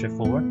pretty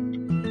straightforward.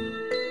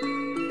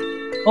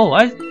 Oh,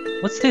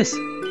 what's this?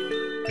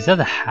 Is that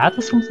a hat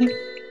or something?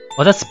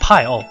 Oh, that's a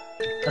pie. Oh,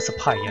 that's a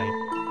pie, yeah.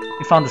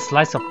 We found a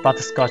slice of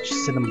butterscotch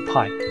cinnamon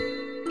pie.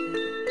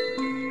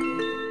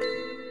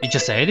 You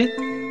just ate it?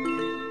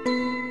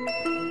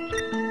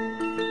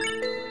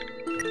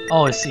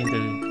 Oh, it's in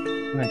the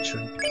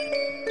inventory.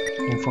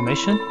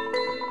 Information?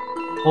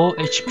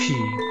 OHP.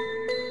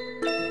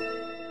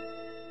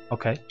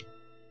 Okay.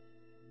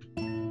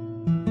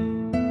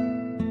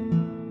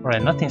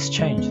 Alright, nothing's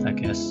changed, I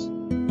guess.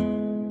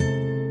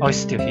 Oh, it's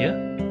still here?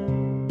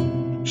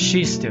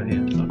 She's still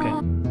here, okay.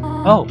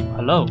 Oh,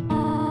 hello.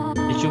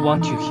 Did you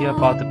want to hear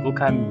about the book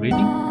I'm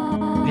reading?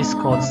 It is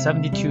called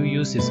 72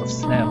 Uses of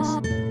Snails.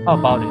 How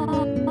about it?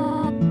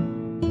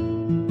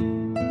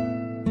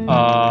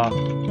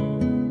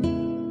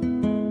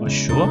 Well,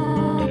 sure.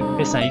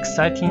 It's an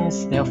exciting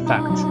snail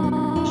fact.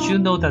 Did you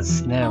know that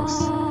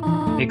snails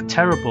make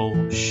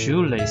terrible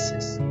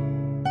shoelaces?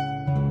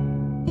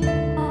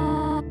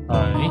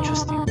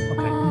 Interesting.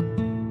 Okay.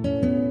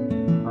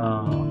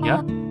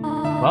 Yeah.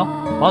 Well,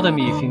 bother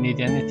me if you need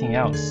anything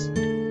else.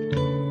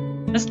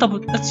 Let's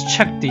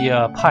check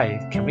the pie.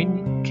 Can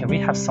we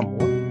have some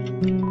more?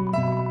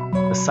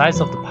 The size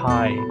of the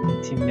pie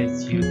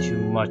intimidates you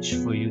too much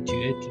for you to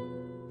eat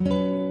it.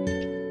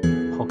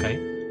 Okay.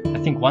 I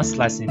think one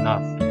slice is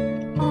enough.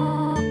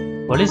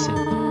 What is it?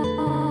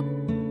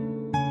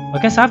 I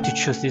guess I have to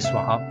choose this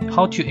one, huh?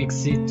 How to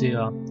exit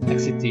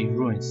the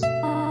ruins.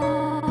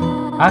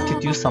 I have to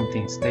do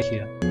something. Stay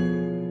here.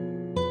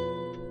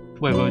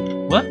 Wait, what?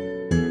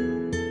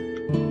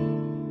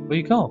 Where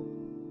you go?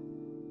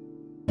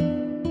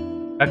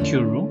 Back to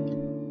your room?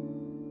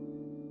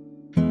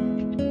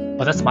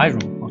 Oh, that's my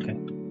room. Okay.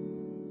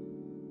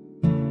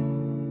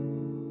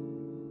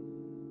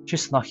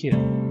 She's not here.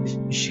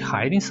 Is she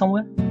hiding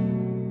somewhere?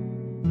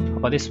 How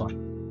about this one?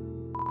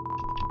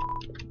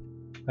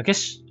 I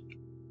guess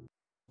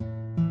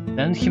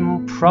then he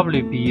will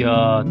probably be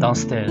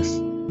downstairs.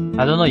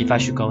 I don't know if I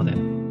should go there.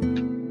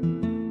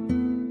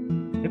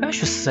 Maybe I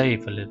should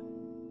save a little.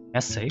 Can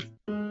I save?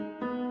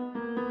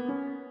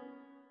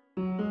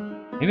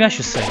 Maybe I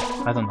should save.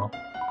 I don't know.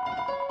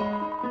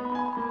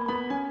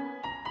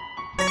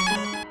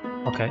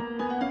 Okay.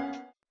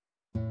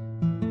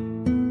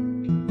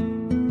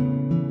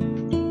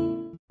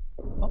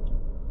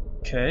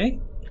 Okay.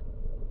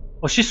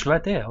 Oh, she's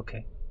right there.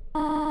 Okay.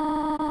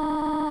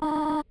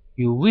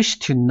 You wish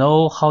to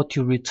know how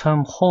to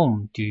return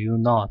home, do you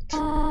not?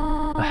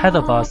 Ahead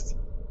of us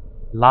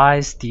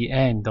lies the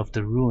end of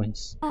the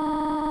ruins,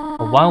 a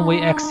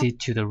one-way exit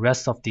to the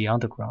rest of the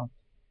underground.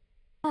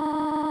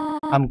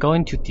 I'm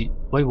going to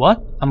wait,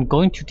 what? I'm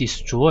going to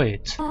destroy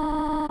it.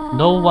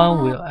 No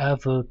one will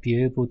ever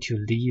be able to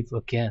leave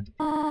again.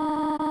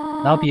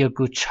 Now be a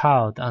good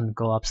child and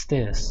go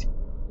upstairs.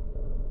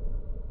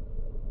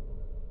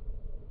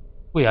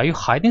 Wait, are you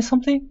hiding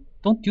something?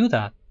 Don't do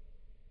that.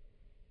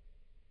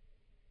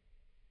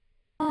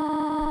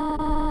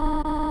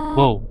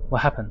 Whoa,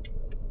 what happened?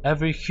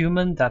 Every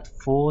human that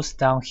falls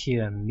down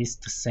here meets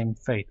the same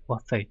fate.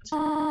 What fate?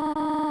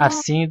 I've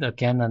seen it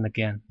again and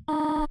again.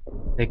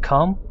 They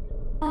come,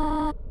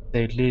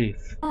 they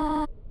leave.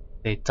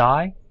 They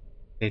die,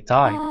 they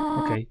die.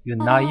 Okay, you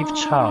naive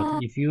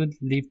child, if you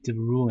leave the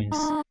ruins,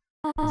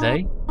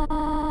 they?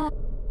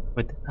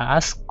 Wait,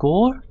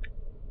 Asgore?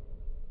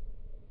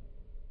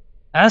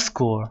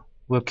 Asgore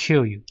will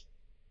kill you.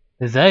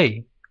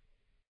 They?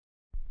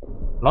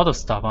 A lot of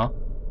stuff, huh?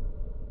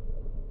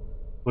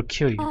 Will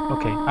kill you.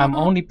 Okay, I'm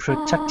only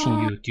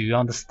protecting you. Do you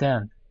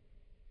understand?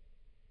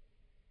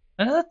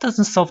 That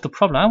doesn't solve the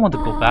problem. I want to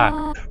go back.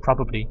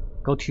 Probably.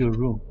 Go to your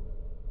room.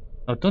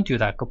 No, don't do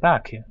that. Go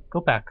back here. Go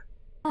back.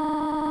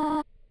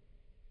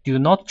 Do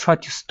not try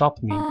to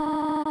stop me.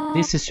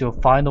 This is your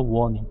final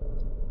warning.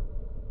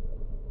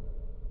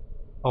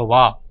 Oh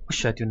wow. What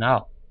should I do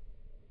now?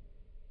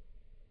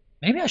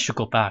 Maybe I should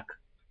go back.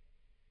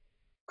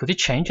 Could it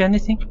change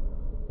anything?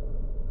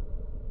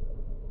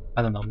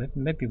 I don't know.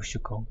 Maybe we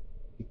should go.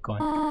 Keep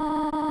going.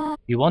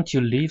 You want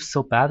to leave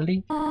so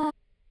badly?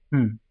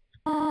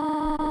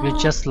 You're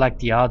just like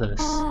the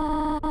others.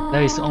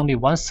 There is only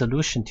one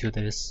solution to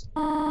this.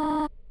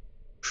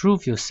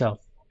 Prove yourself.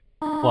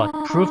 What?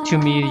 Prove to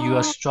me you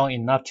are strong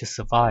enough to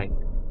survive.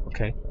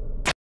 Okay.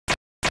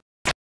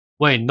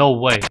 Wait, no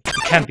way.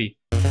 It can't be.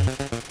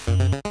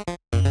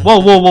 Whoa,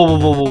 whoa, whoa, whoa,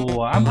 whoa, whoa,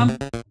 whoa.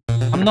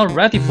 I'm not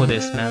ready for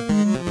this, man.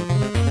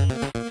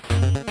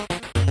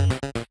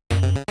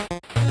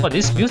 Oh,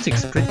 this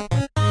music's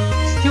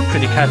still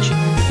pretty catchy.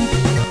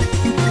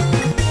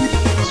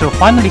 So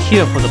finally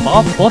here for the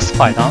boss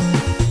fight, huh?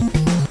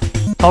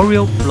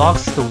 Tutorial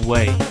blocks the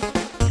way.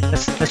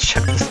 Let's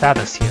check the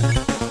status here.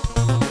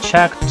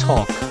 Check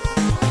talk.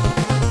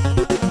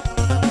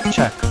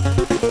 Check.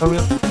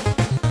 Tutorial.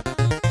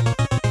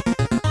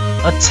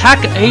 Attack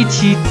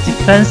 80,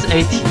 defense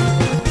 80.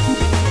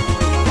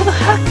 What the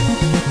heck?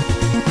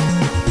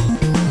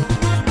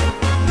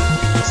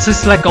 So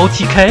it's like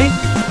OTK?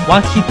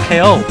 One hit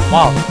KO.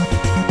 Wow.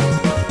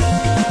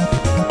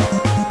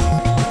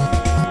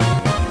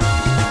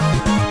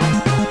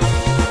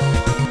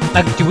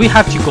 Like, do we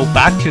have to go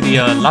back to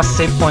the last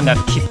save point and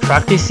keep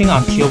practicing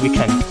until we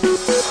can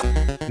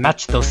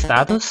match those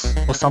status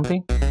or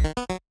something?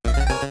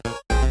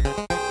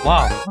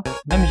 Wow.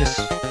 Let me just.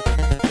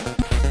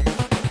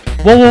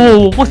 Whoa,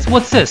 whoa, whoa!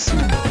 What's this?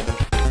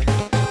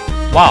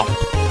 Wow,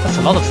 that's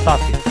a lot of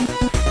stuff here.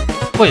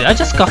 Wait, I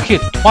just got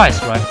hit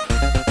twice, right?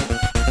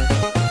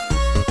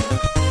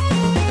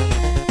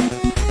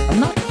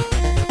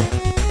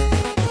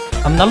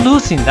 I'm not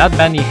losing that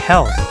many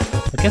health.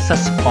 I guess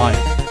that's fine.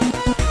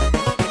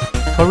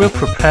 Tutorial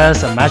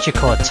prepares a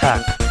magical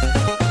attack.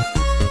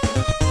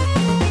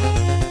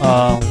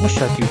 What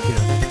should I do here?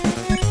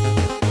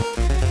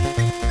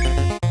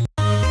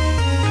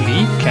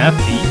 Flee? Can I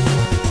flee?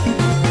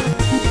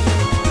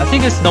 I think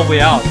there's no way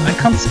out. I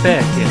can't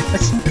spare here.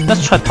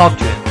 Let's try to talk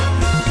to it.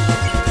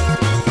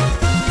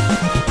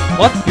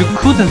 What? You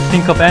couldn't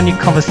think of any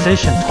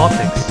conversation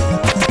topics?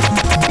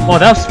 Oh,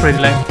 that was pretty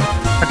lame.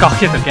 I got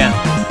hit again.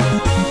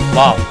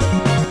 Wow.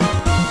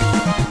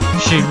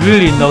 She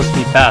really knows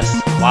me best.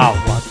 Wow,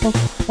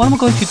 what am I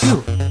going to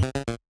do?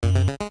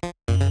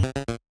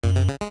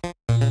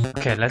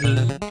 Okay, I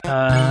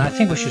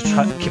think we should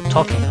keep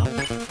talking now.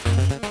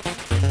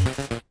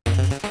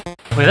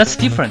 Wait, that's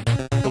different.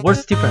 The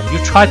word's different. You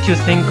try to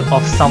think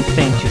of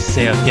something to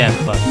say again,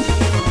 but...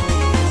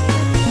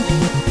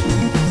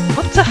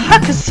 What? What the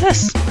heck is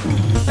this?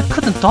 I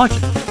couldn't dodge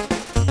it.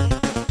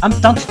 I'm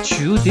down to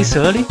 2 this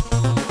early?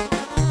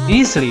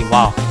 Easily,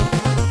 wow.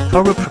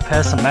 Toru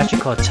prepares a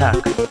magical attack.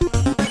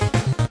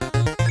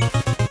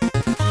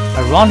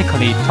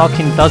 Ironically,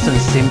 talking doesn't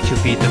seem to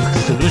be the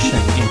solution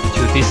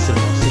to this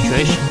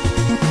situation.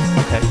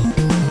 Okay.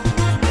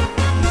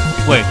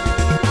 Wait.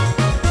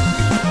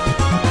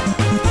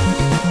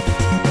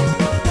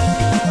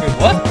 Wait,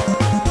 what?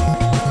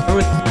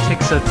 Toru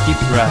takes a deep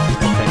breath.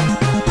 Okay.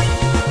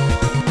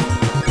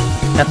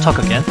 Can't talk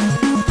again.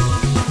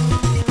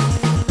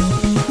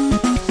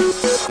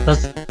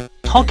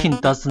 Talking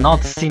does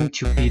not seem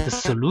to be the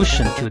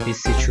solution to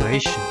this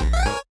situation.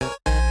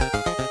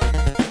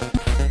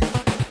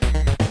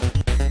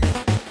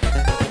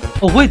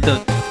 Oh wait, the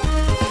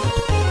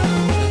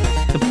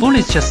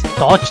bullies just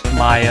dodged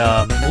my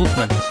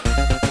movement.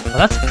 Well,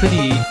 that's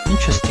pretty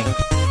interesting.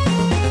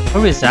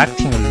 Toru is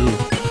acting aloof.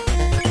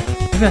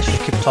 Maybe I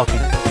should keep talking.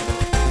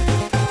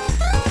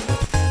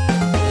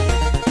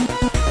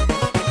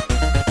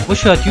 What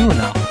should I do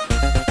now?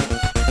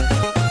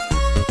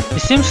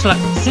 It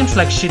seems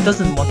like she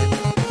doesn't want to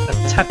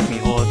attack me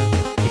or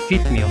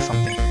defeat me or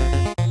something.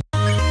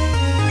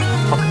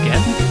 Talk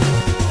again?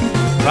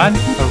 Right?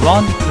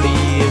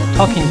 Ironically,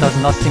 talking does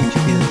not seem to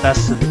be the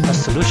best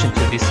solution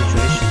to this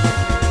situation.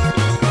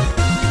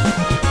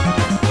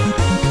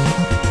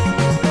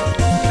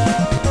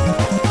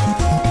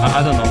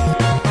 I don't know.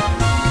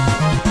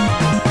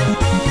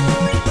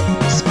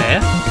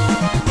 Spare?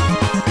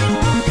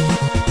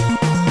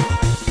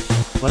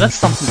 Well, that's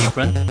something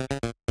different.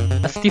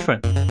 That's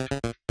different.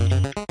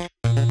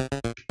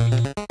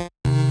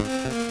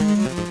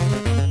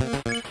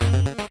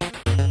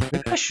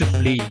 Maybe I should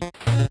flee.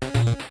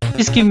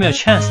 Just give me a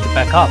chance to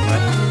back up,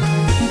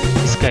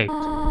 right? Escaped.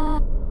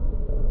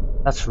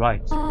 That's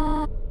right.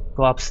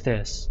 Go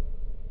upstairs.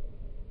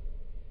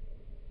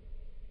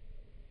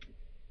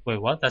 Wait,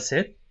 what? That's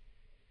it?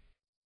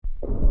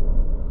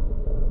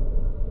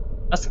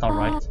 That's not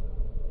right.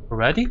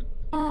 Already?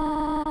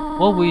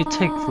 What will it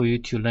take for you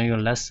to learn your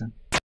lesson?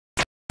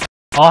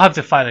 I'll have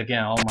to fight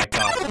again. Oh my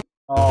god.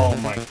 Oh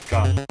my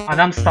god. And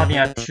I'm starting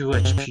at 2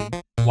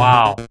 HP.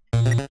 Wow.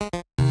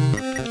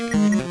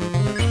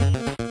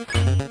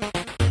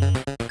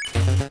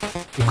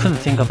 You couldn't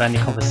think of any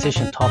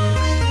conversation topics.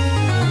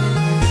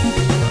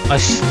 I'm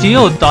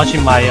still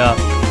dodging my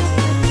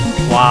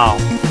wow.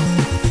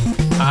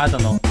 I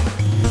don't know.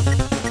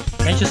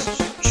 Can I just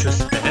choose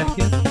spare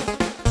here?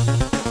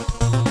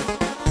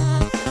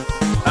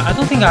 I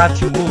don't think I have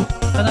to move.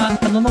 I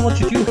don't know what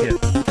to do here.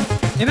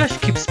 Maybe I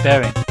should keep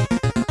sparing.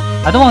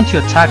 I don't want to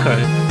attack her.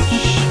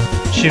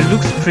 She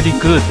looks pretty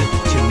good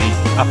to me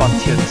up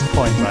until this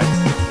point,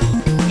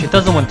 right? She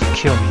doesn't want to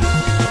kill me.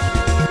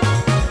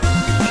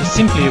 She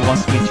simply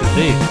wants me to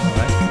live,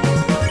 alright?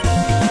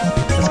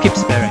 Let's keep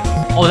sparing.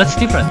 Oh, that's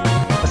different.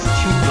 That's 2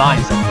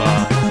 lines of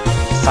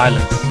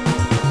silence.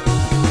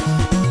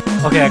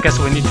 Okay, I guess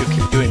we need to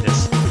keep doing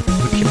this.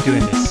 We keep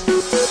doing this.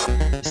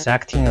 It's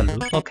acting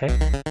aloof, okay.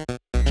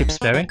 Keep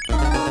sparing.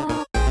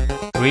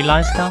 3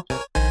 lines now.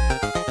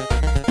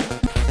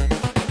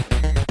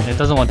 It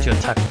doesn't want to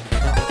attack me.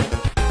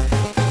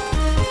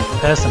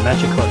 Prepares a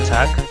magical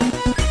attack.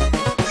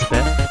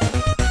 Spare.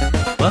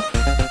 What?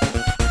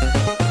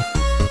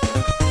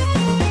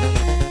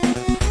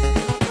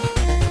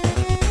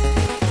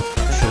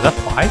 Should I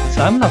fight?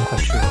 I'm not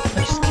quite sure. I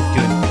just keep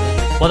doing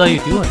it. What are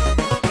you doing?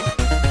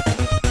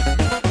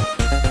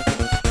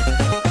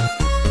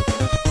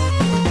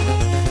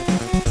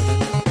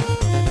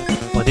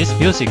 Well, this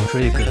music is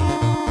pretty good.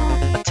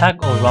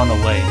 Attack or run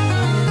away.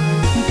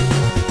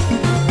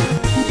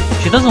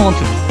 She doesn't want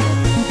to.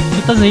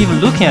 She doesn't even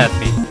looking at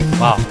me.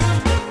 Wow.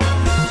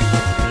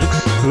 She looks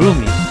through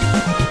me.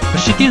 But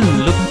she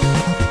didn't look.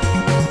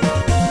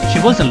 She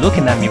wasn't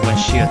looking at me when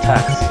she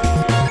attacks.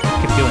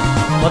 Keep doing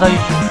it. What are you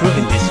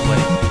proving this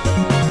way?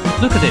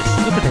 Look at this.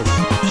 Look at this.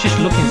 She's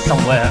looking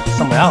somewhere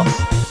else.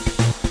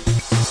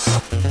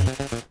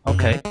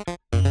 Okay.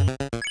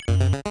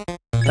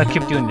 I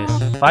keep doing this.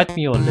 Fight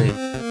me or live.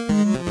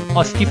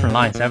 Oh, it's different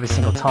lines every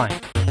single time.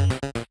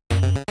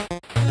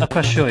 Not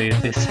quite sure if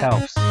this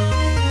helps.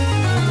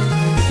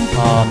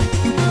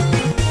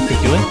 Keep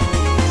doing?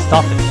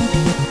 Stop it.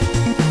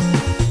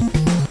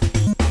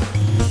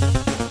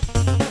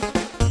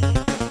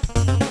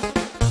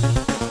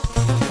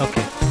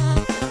 Okay.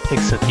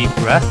 Takes a deep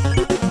breath.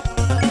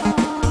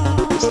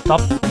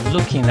 Stop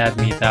looking at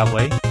me that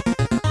way.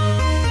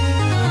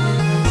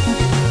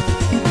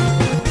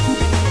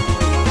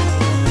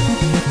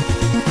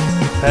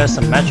 There's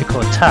a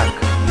magical attack.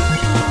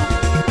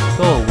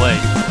 Go away.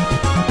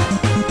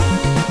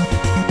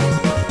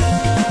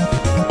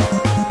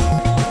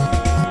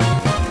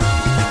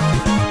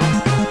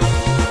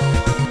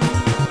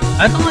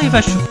 I don't know if I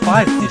should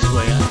fight this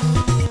way.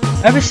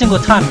 Every single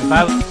time if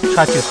I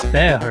try to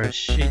spare her,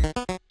 she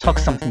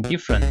talks something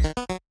different.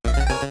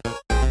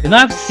 You know,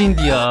 I've seen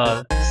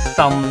the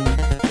some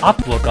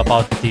artwork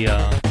about the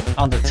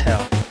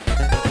Undertale.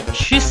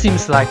 She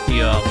seems like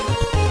the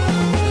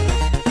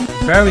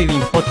very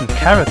important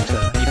character.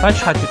 If I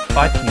try to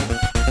fight him,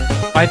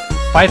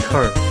 fight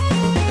her,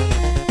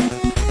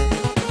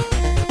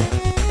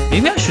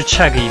 maybe I should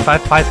check if I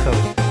fight her,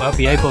 will I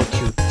be able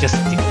to just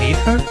defeat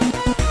her?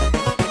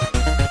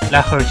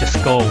 Let her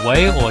just go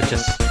away, or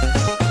just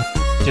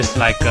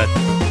like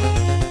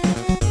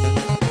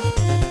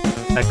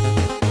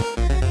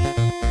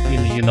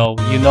you know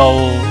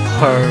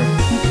her,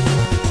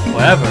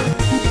 whatever.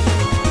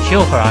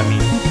 Kill her, I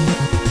mean.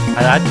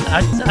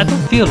 I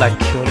don't feel like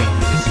killing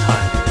this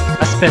time.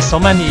 I spent so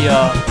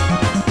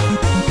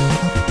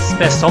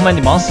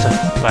many monsters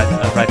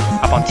right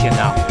up until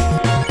now.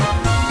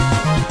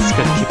 It's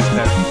gonna keep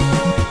sparing.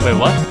 Wait,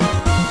 what?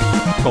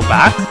 Go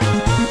back?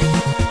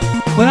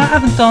 Well, I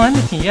haven't done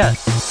anything yet.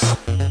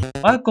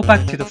 I'll go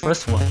back to the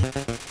first one.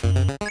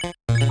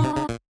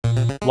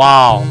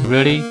 Wow,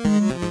 really?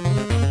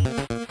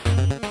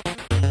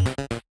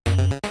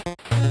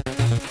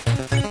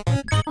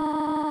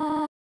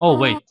 Oh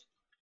wait,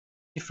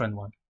 different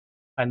one.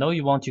 I know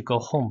you want to go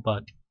home,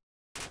 but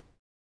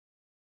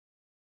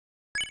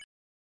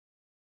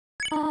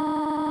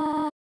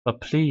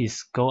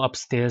please go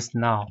upstairs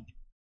now.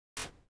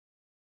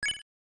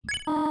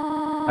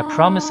 I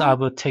promise I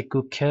will take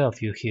good care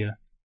of you here.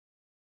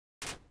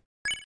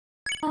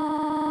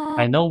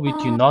 I know we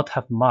do not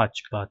have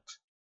much, but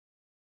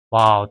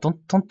wow,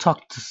 don't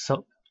talk to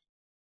such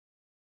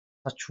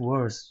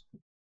words.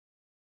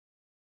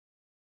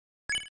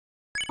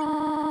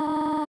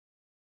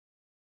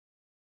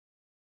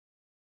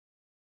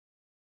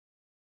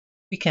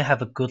 We can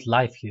have a good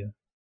life here.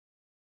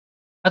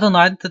 I don't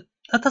know,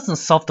 that doesn't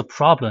solve the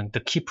problem, the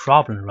key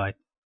problem, right?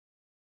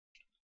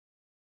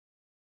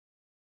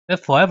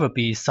 There'll forever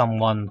be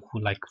someone who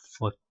like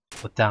fall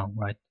down,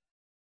 right?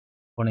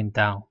 Falling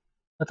down.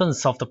 That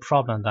doesn't solve the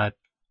problem that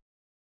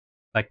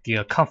like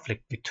the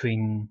conflict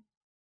between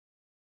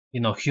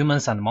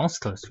humans and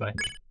monsters, right?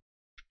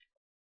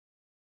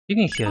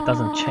 Being here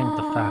doesn't change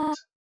the fact.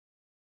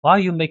 Why are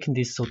you making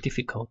this so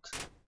difficult?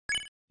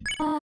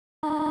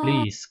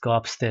 Please go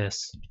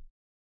upstairs.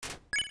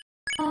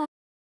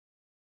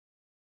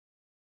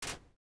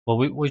 What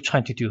we're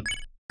trying to do?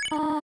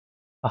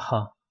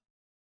 Haha.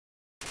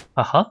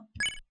 Haha.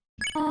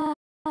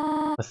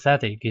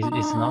 Pathetic, is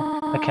it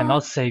not? I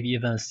cannot save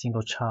even a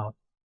single child.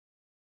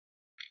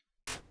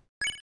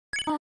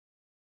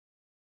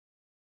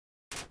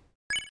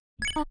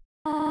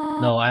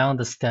 No, I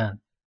understand.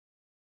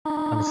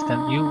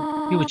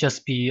 You would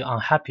just be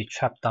unhappy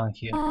trapped down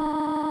here.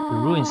 The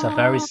ruins are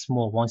very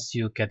small once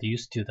you get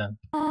used to them.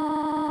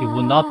 It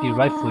would not be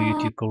right for you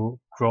to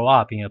grow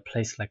up in a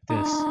place like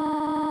this.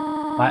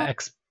 My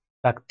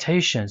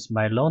expectations,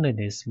 my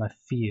loneliness, my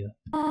fear.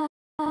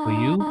 For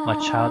you, my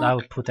child, I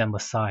will put them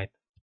aside.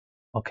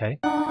 Okay?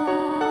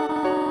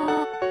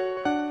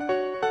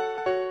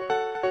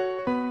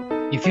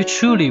 If you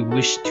truly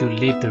wish to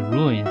leave the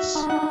ruins,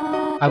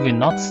 I will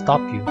not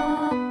stop you.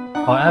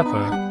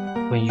 However,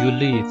 when you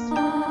leave,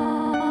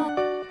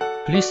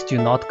 please do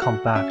not come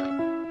back.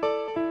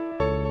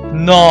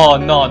 No.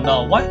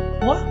 What?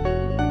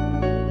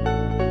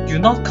 Do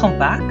not come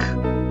back?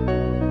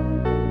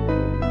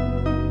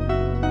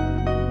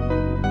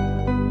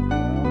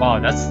 Wow,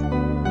 that's...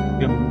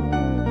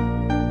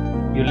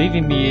 You're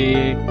leaving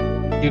me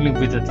dealing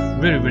with a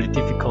really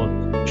difficult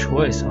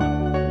choice, huh?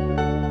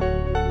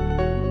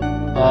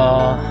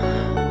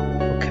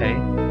 Okay.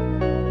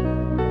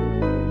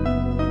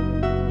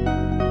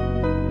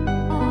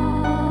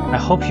 I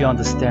hope you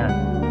understand.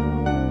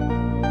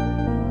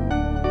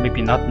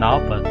 Maybe not now,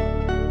 but...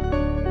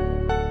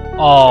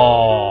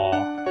 Oh!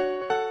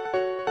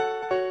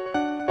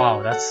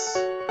 Wow, that's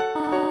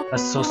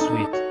so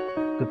sweet.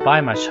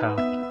 Goodbye, my child.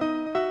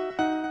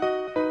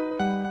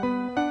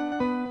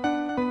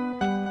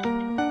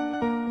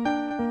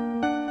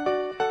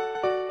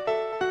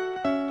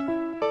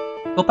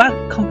 Go back,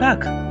 come back.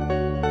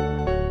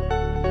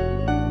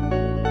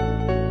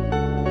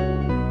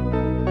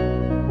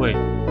 Wait,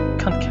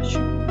 can't catch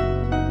you.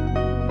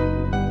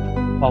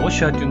 Wow, what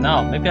should I do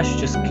now? Maybe I should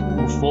just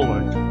move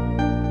forward.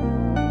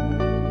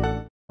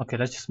 Okay,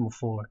 let's just move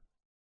forward.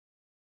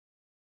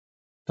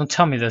 Don't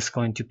tell me there's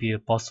going to be a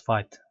boss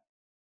fight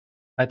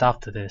right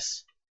after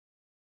this.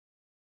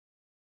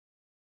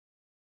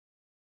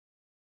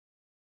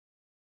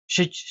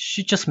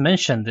 She just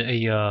mentioned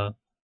a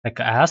like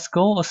an ass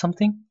goal or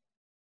something?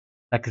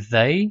 Like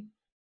they?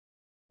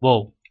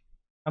 Whoa,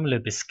 I'm a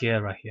little bit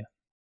scared right here.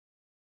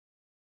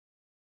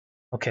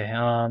 Okay,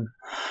 alright,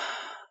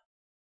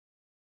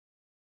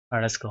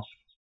 let's go.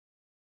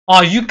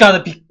 Oh, you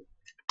gotta be...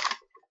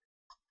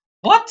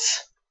 What?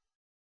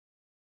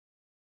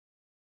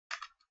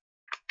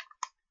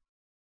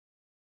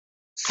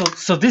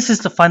 So this is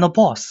the final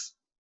boss.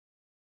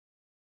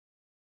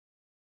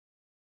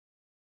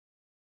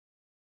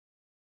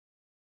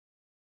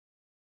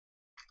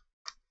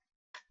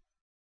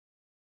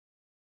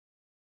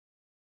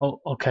 Oh,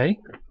 okay.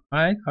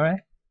 Alright.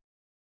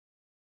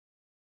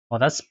 Well,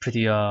 that's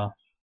pretty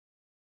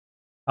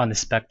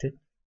unexpected.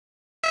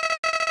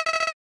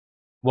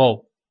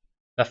 Whoa,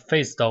 that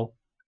face though.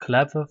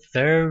 Clever,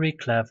 very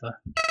clever.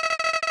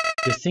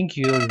 You think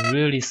you're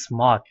really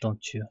smart,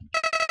 don't you?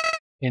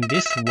 In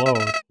this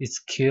world, it's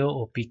kill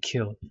or be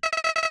killed.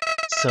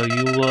 So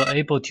you were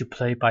able to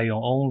play by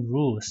your own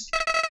rules.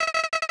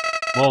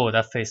 Whoa,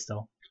 that face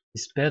though.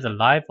 You spared the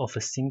life of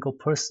a single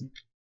person.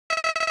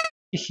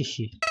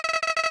 Hehehe.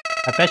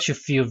 I bet you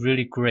feel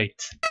really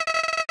great.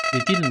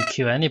 You didn't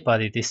kill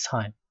anybody this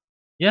time.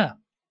 Yeah,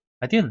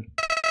 I didn't.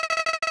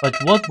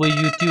 But what will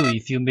you do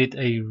if you meet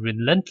a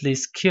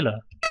relentless killer?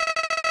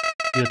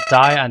 You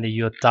die and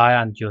you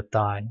die and you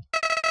die.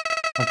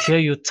 Until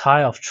you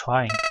tire of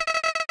trying.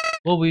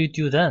 What will you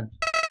do then?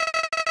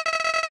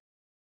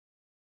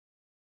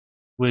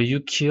 Will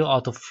you kill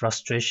out of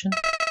frustration?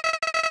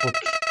 Or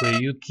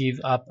will you give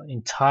up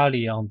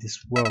entirely on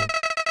this world?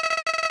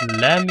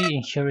 And let me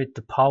inherit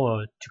the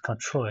power to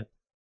control it.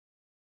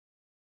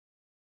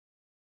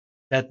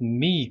 Let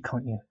me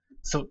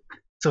so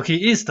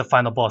he is the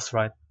final boss,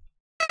 right?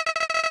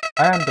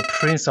 I am the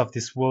prince of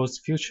this world's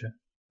future.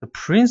 The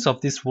prince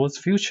of this world's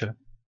future?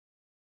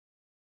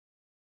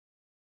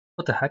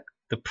 What the heck?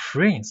 The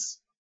prince?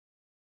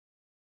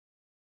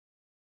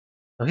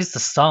 So he's the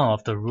son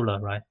of the ruler,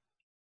 right?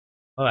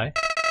 Alright.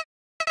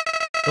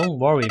 Don't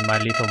worry, my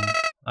little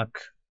Muck.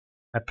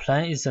 My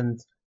plan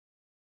isn't...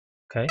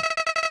 Okay.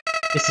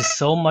 This is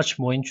so much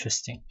more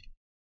interesting.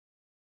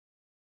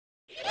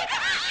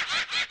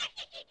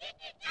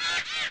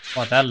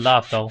 Wow, that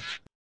laugh though.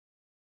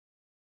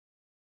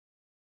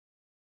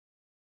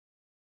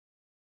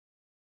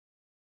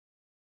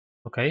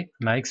 Okay,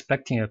 am I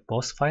expecting a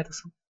boss fight or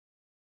something?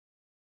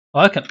 Oh,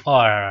 I can. Oh,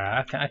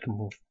 I can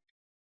move.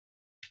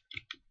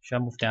 Should I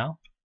move down?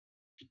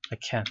 I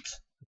can't.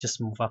 Just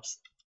move up.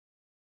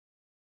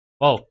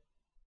 Whoa.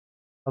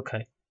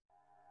 Okay.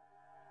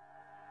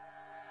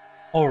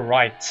 All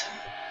right.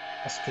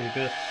 That's pretty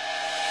good.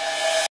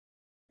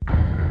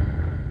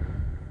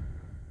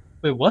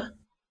 Wait, what?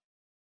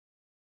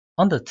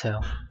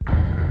 Undertale.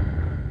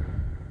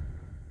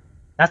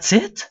 That's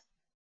it?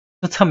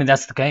 Don't tell me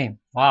that's the game.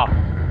 Wow.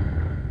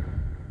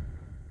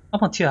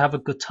 Up until I have a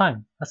good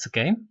time. That's the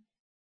game?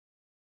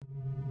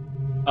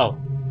 Oh.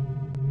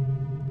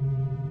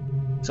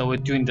 So we're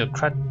doing the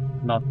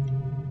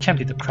can't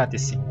be the credit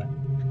scene, right?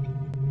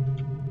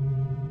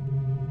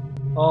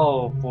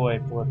 Oh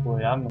boy,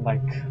 I'm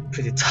like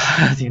pretty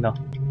tired, you know.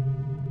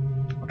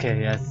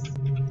 Okay, yes.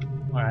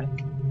 Alright.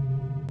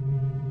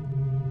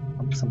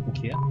 Something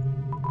here.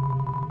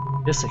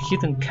 There's a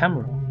hidden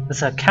camera.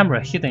 There's a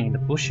camera hidden in the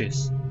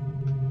bushes.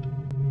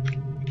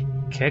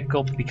 Can I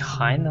go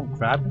behind and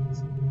grab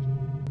it?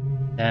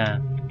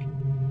 Damn.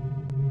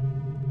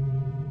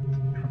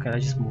 Okay,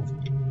 let's just move.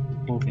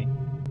 Moving.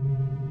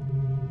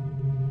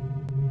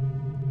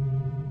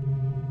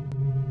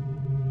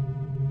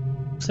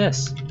 What's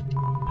this?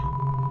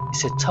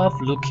 It's a tough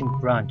looking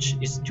branch.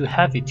 It's too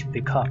heavy to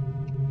pick up.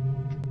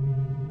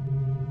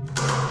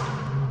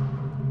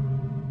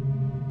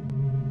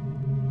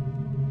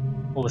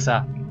 What was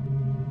that?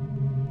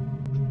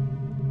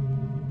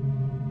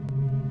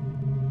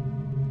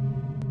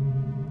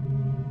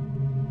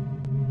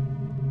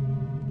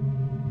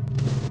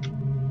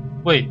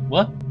 Wait,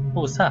 what?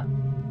 What was that?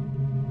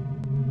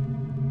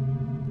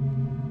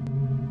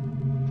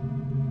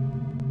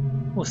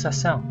 What was that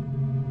sound?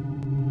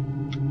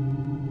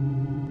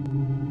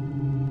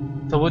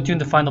 So we're doing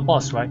the final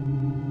boss, right?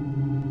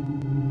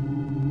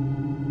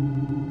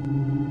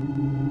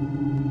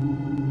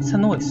 What's that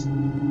noise?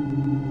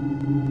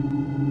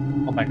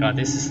 Oh my god,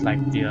 this is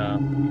like the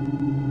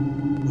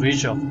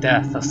Bridge of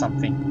Death or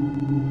something.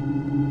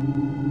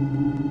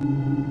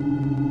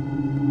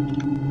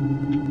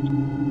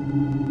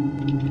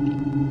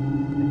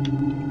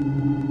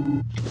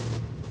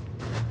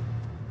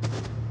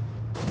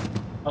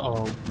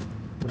 Uh-oh,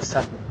 what's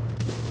happening?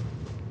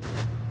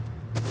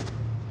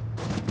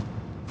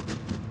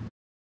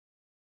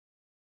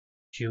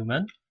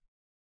 Human?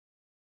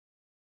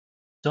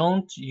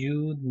 Don't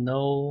you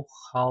know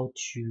how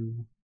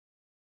to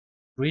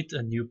breed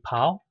a new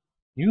pal?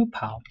 New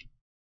pal?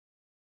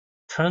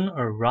 Turn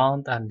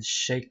around and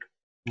shake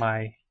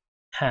my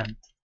hand.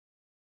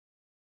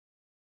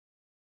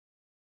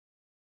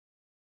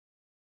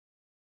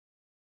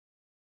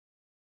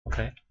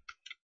 Okay.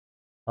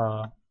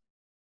 Turn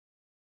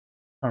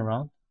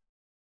around.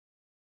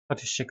 How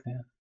to shake the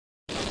hand?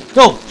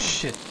 Oh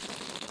shit!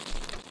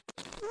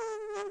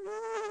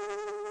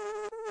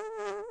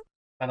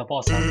 Final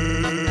boss, huh?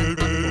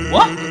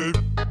 What?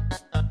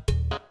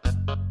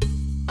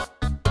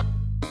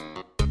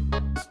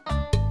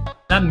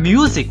 That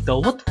music though,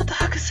 what the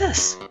heck is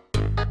this?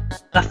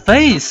 That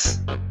face!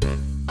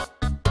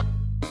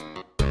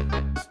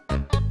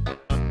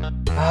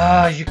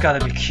 Ah, you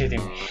gotta be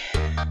kidding me.